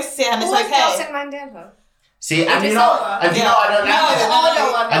just supposed to sit and it's Who was okay. Nelson Mandela? See, and you Idris know, Elba. and you know what I don't like. The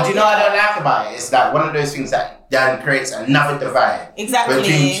older one. And do you know what I don't like about it? It's like one of those things that then creates another divide Exactly.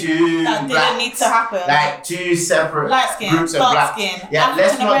 between two That blacks, didn't need to happen. like two separate Light skin, groups of dark black. skin, Yeah,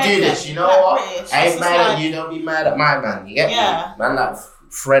 let's African not do American, this. You know black what? British. I It's ain't just mad at like- you. Don't be mad at my man. You get Yeah. me? Man, like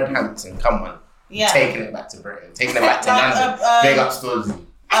Fred Hampton. Come on, Yeah. taking it back to Britain, taking it back to Like, London. Big up Stormzy.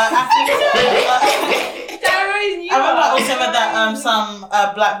 I remember I also read that some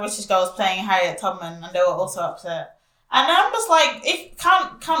black British girls playing Harriet Tubman, and they were also upset. And I'm just like, if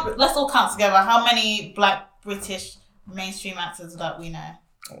count, let's all count together. How many black British mainstream actors that we know?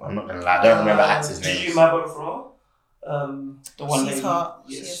 Oh, I'm not gonna lie. I don't remember actors' Did you names. remember Flo? The one She's lady. hot.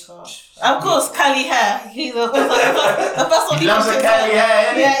 Yes. She is hot. Of course, curly hair. He's the first one. He loves a curly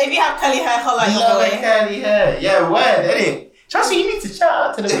hair, innit? Yeah, if you have curly hair, holla He your loves a boy. curly hair. Yeah, word, innit? Trust me, you need to shout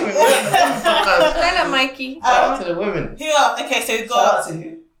out to the women. Hello, Mikey. Shout out to the women. Who else? Okay, so we've Shout out got to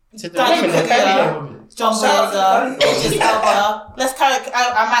who? To the Danny women, the curly Kaluuya. hair women. John Shout out to Boyega, Danny. Idris Elba. Let's carry.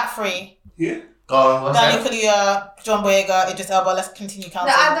 I'm at three. Who? Go on, what's Danny that? Kaluuya, John Boyega, Idris Elba. Let's continue The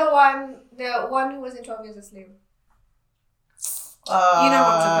counting. other one, the one who was in 12 Years a Slave. You know what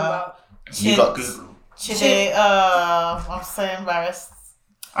I'm talking about. You got Google. Chide, I'm so embarrassed.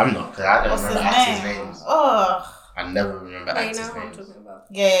 I'm not, because I don't What's his remember actors' name? names. Oh, I never remember Yeah, you actors' know what I'm names. talking about.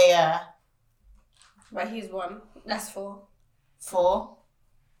 yeah. But he's one. That's 4. 4.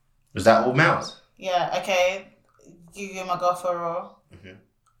 Was that all males? Yeah, okay. You my girl for a roll. Mhm.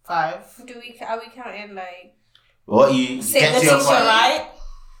 5. Are we counting like What you Say get to Letitia your point? Wright.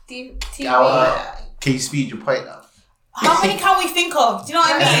 TV? Can you speed your point up? How many can we think of? Do you know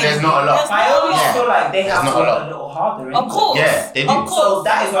what I mean? There's not a lot. There's I not a always lot. feel like they have There's to not a work lot. a little harder. Of course. Yeah, they do. Of course. So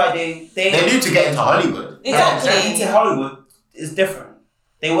that is why they They do to get into Hollywood. Exactly. Getting into Hollywood is different.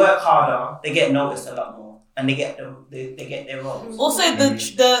 They work harder. They get noticed a lot more. and they get their roles. Also,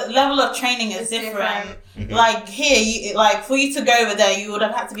 the level of training is different. Mhm. Like here, for you to go over there, you would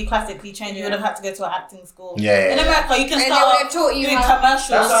have had to be classically trained. You would have had to go to an acting school. Yeah. In America, you can And they start would off have taught you doing how. commercials.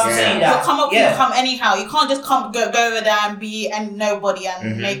 That's what I'm Yeah. saying. You'll That come up, yeah. you come anyhow. You can't just go over there and be nobody and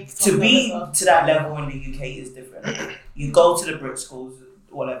Mhm. make To be something to that level in the UK is different. You go to the Brit schools,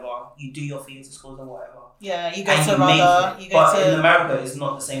 whatever. You do your theatre schools or whatever. Yeah, you go And to you make RADA. it. You go But in to. America, it's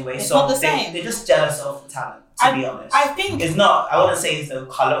not the same way. It's so not the same. They're just jealous of the talent. To be honest, I think it's not. I wouldn't say it's the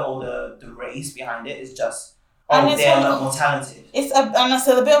color or the race behind it. It's just And it's they're a also- lot more talented. it's a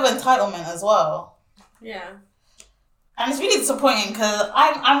bit of entitlement as well. Yeah. And it's really disappointing because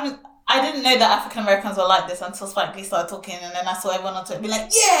I didn't know that African Americans were like this until Spike Lee started talking, and then I saw everyone on Twitter be like,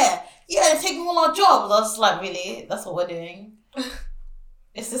 yeah, they're taking all our jobs. I was just like, really? That's what we're doing?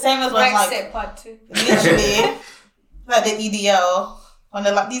 It's the same as when Brexit part 2. literally like the EDL when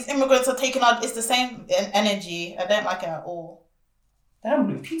they're like, these immigrants are taking our. It's the same energy. I don't like it at all. Damn,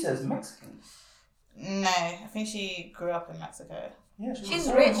 Lupita is Mexican. No, I think she grew up in Mexico. Yeah, She's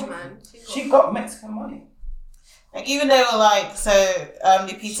rich, man. She got Mexican money. Like even though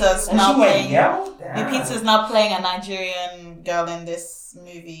Lupita's And now she went playing. Yale? Damn. Lupita's now playing a Nigerian girl in this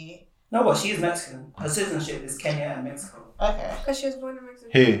movie. No, but she is Mexican. Her citizenship is Kenya and Mexico. Okay. Because she was born in Mexico.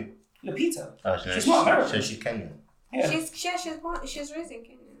 Who? Lupita. Oh, She's not American. So she's Kenyan. Yeah. She's raised in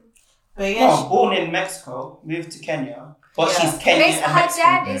Kenya. But yeah, No, born in Mexico, moved to Kenya, but Yeah. she's Kenyan and Her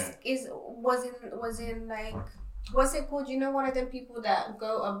Mexican. dad was in like, what's it called? You know, one of them people that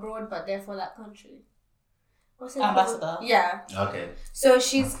go abroad but they're for that country. What's it Ambassador. called? Yeah. Okay. So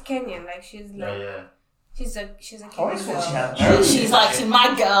she's Kenyan, like she's Yeah, like yeah. she's a I always Kenyan thought she girl. had American she's like, she's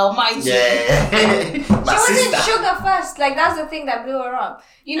my girl, my G. Yeah. She My wasn't sister. Sugar first. Like that's the thing that blew her up.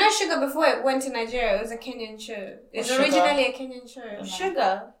 You know, Sugar before it went to Nigeria, it was a Kenyan show. It's Sugar? originally a Kenyan show. know.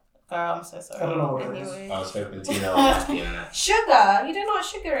 Sugar. Girl, I'm so I don't sorry. know what it is. Anyway. I was hoping Tina was being that. Sugar. You don't know what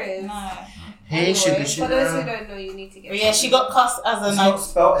sugar is. No. Hey, Anyway, sugar, For those who sugar. don't know, you need to get. But yeah, she got cast as a It's not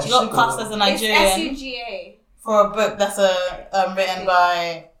spelled as she got sugar. cast as a It's Nigerian SUGA. for a book that's written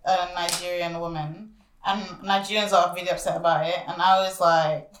by a Nigerian woman, and Nigerians are really upset about it. And I was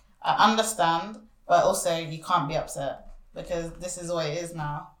like, I understand, but also you can't be upset because this is what it is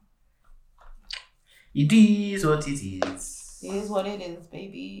now. It is what it is. It is what it is,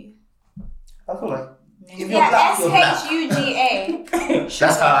 baby. I feel like if you're Yeah, black, you're black. SHUGA.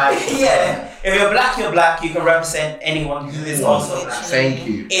 That's how I. Yeah, if you're black, you're black. You can represent anyone who is also black. Thank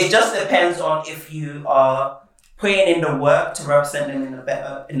you. It just depends on if you are putting in the work to represent them in the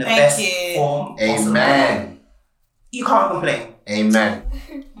Thank best you. form possible. Amen. You can't complain. Amen.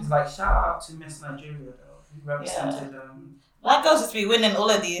 It's like shout out to Miss Nigeria though, who represented Black girls just be winning all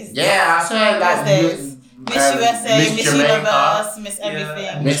of these. Yeah, I said like These days. Miss USA, Miss Jamaica. Universe, Miss Yeah.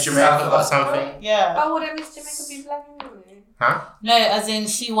 everything. Miss Jamaica got something. Yeah. Oh, wouldn't Miss Jamaica be black anyway? Huh? No, as in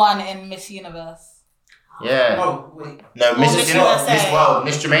she won in Miss Universe. Yeah. Oh wait, No, Miss Miss USA. Miss World.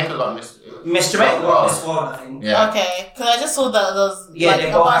 Miss Jamaica got Miss. Miss Jamaica got Miss World, I think. Yeah. Okay, because I just saw that there was Yeah, like they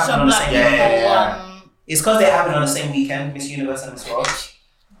a both bunch happen of on the black same- people Yeah. It's because they're having on the same weekend, Miss Universe and Miss World,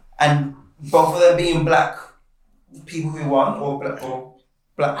 and both of them being black people who won or black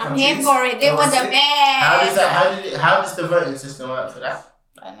I'm countries. here for it. They were the best. How does the voting system work for that?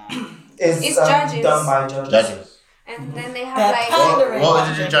 I know. It's judges. done by judges. Judges. And then they have They're like. pandering.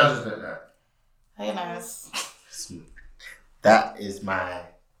 What did the judges look like? Who knows? That is my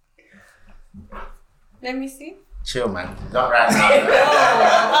Let me see. chill, man. Not right now.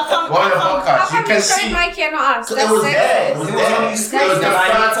 Oh, One of the How podcasts, you come can you showed see. Mikey and not us? It That's was sexist. there. It was there.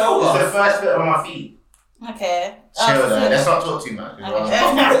 It was the first bit on my feed. okay. Chill, so- though. Let's not talk too much.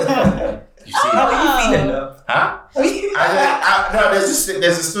 Okay. You see? How are you feeling though? Huh? How are you? No,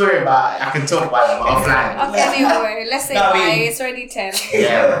 there's a story about it. I can talk about it, but offline. Okay, anyway, let's say No, I bye. mean- It's already 10.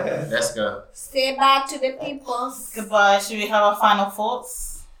 Yeah, let's go. Say bye to the people. Goodbye. Should we have our final thoughts?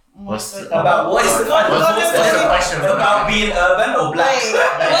 What's About what is the what's the question? about being urban or black? Wait,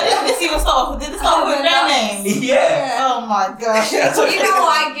 when did this even start off? Did this start off with their names? Yeah. Oh my gosh. You know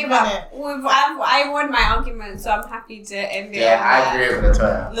what? I give Minute. up. I won my argument, so I'm happy to end it. Yeah, on I that. agree with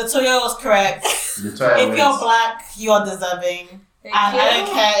Latoya. Latoya was correct. Latoya If wins. you're black, you are deserving. Thank And you. I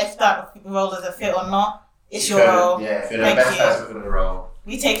don't care if that role is a fit or not. It's your If you're- role. Yeah, if you're the Thank best you. person for the role.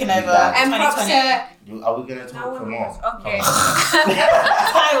 We taking over Yeah. And props 2020. to. Are we gonna talk for more? Okay.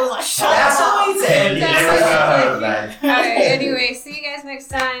 I was like, shut That's up. what I said. Let me go.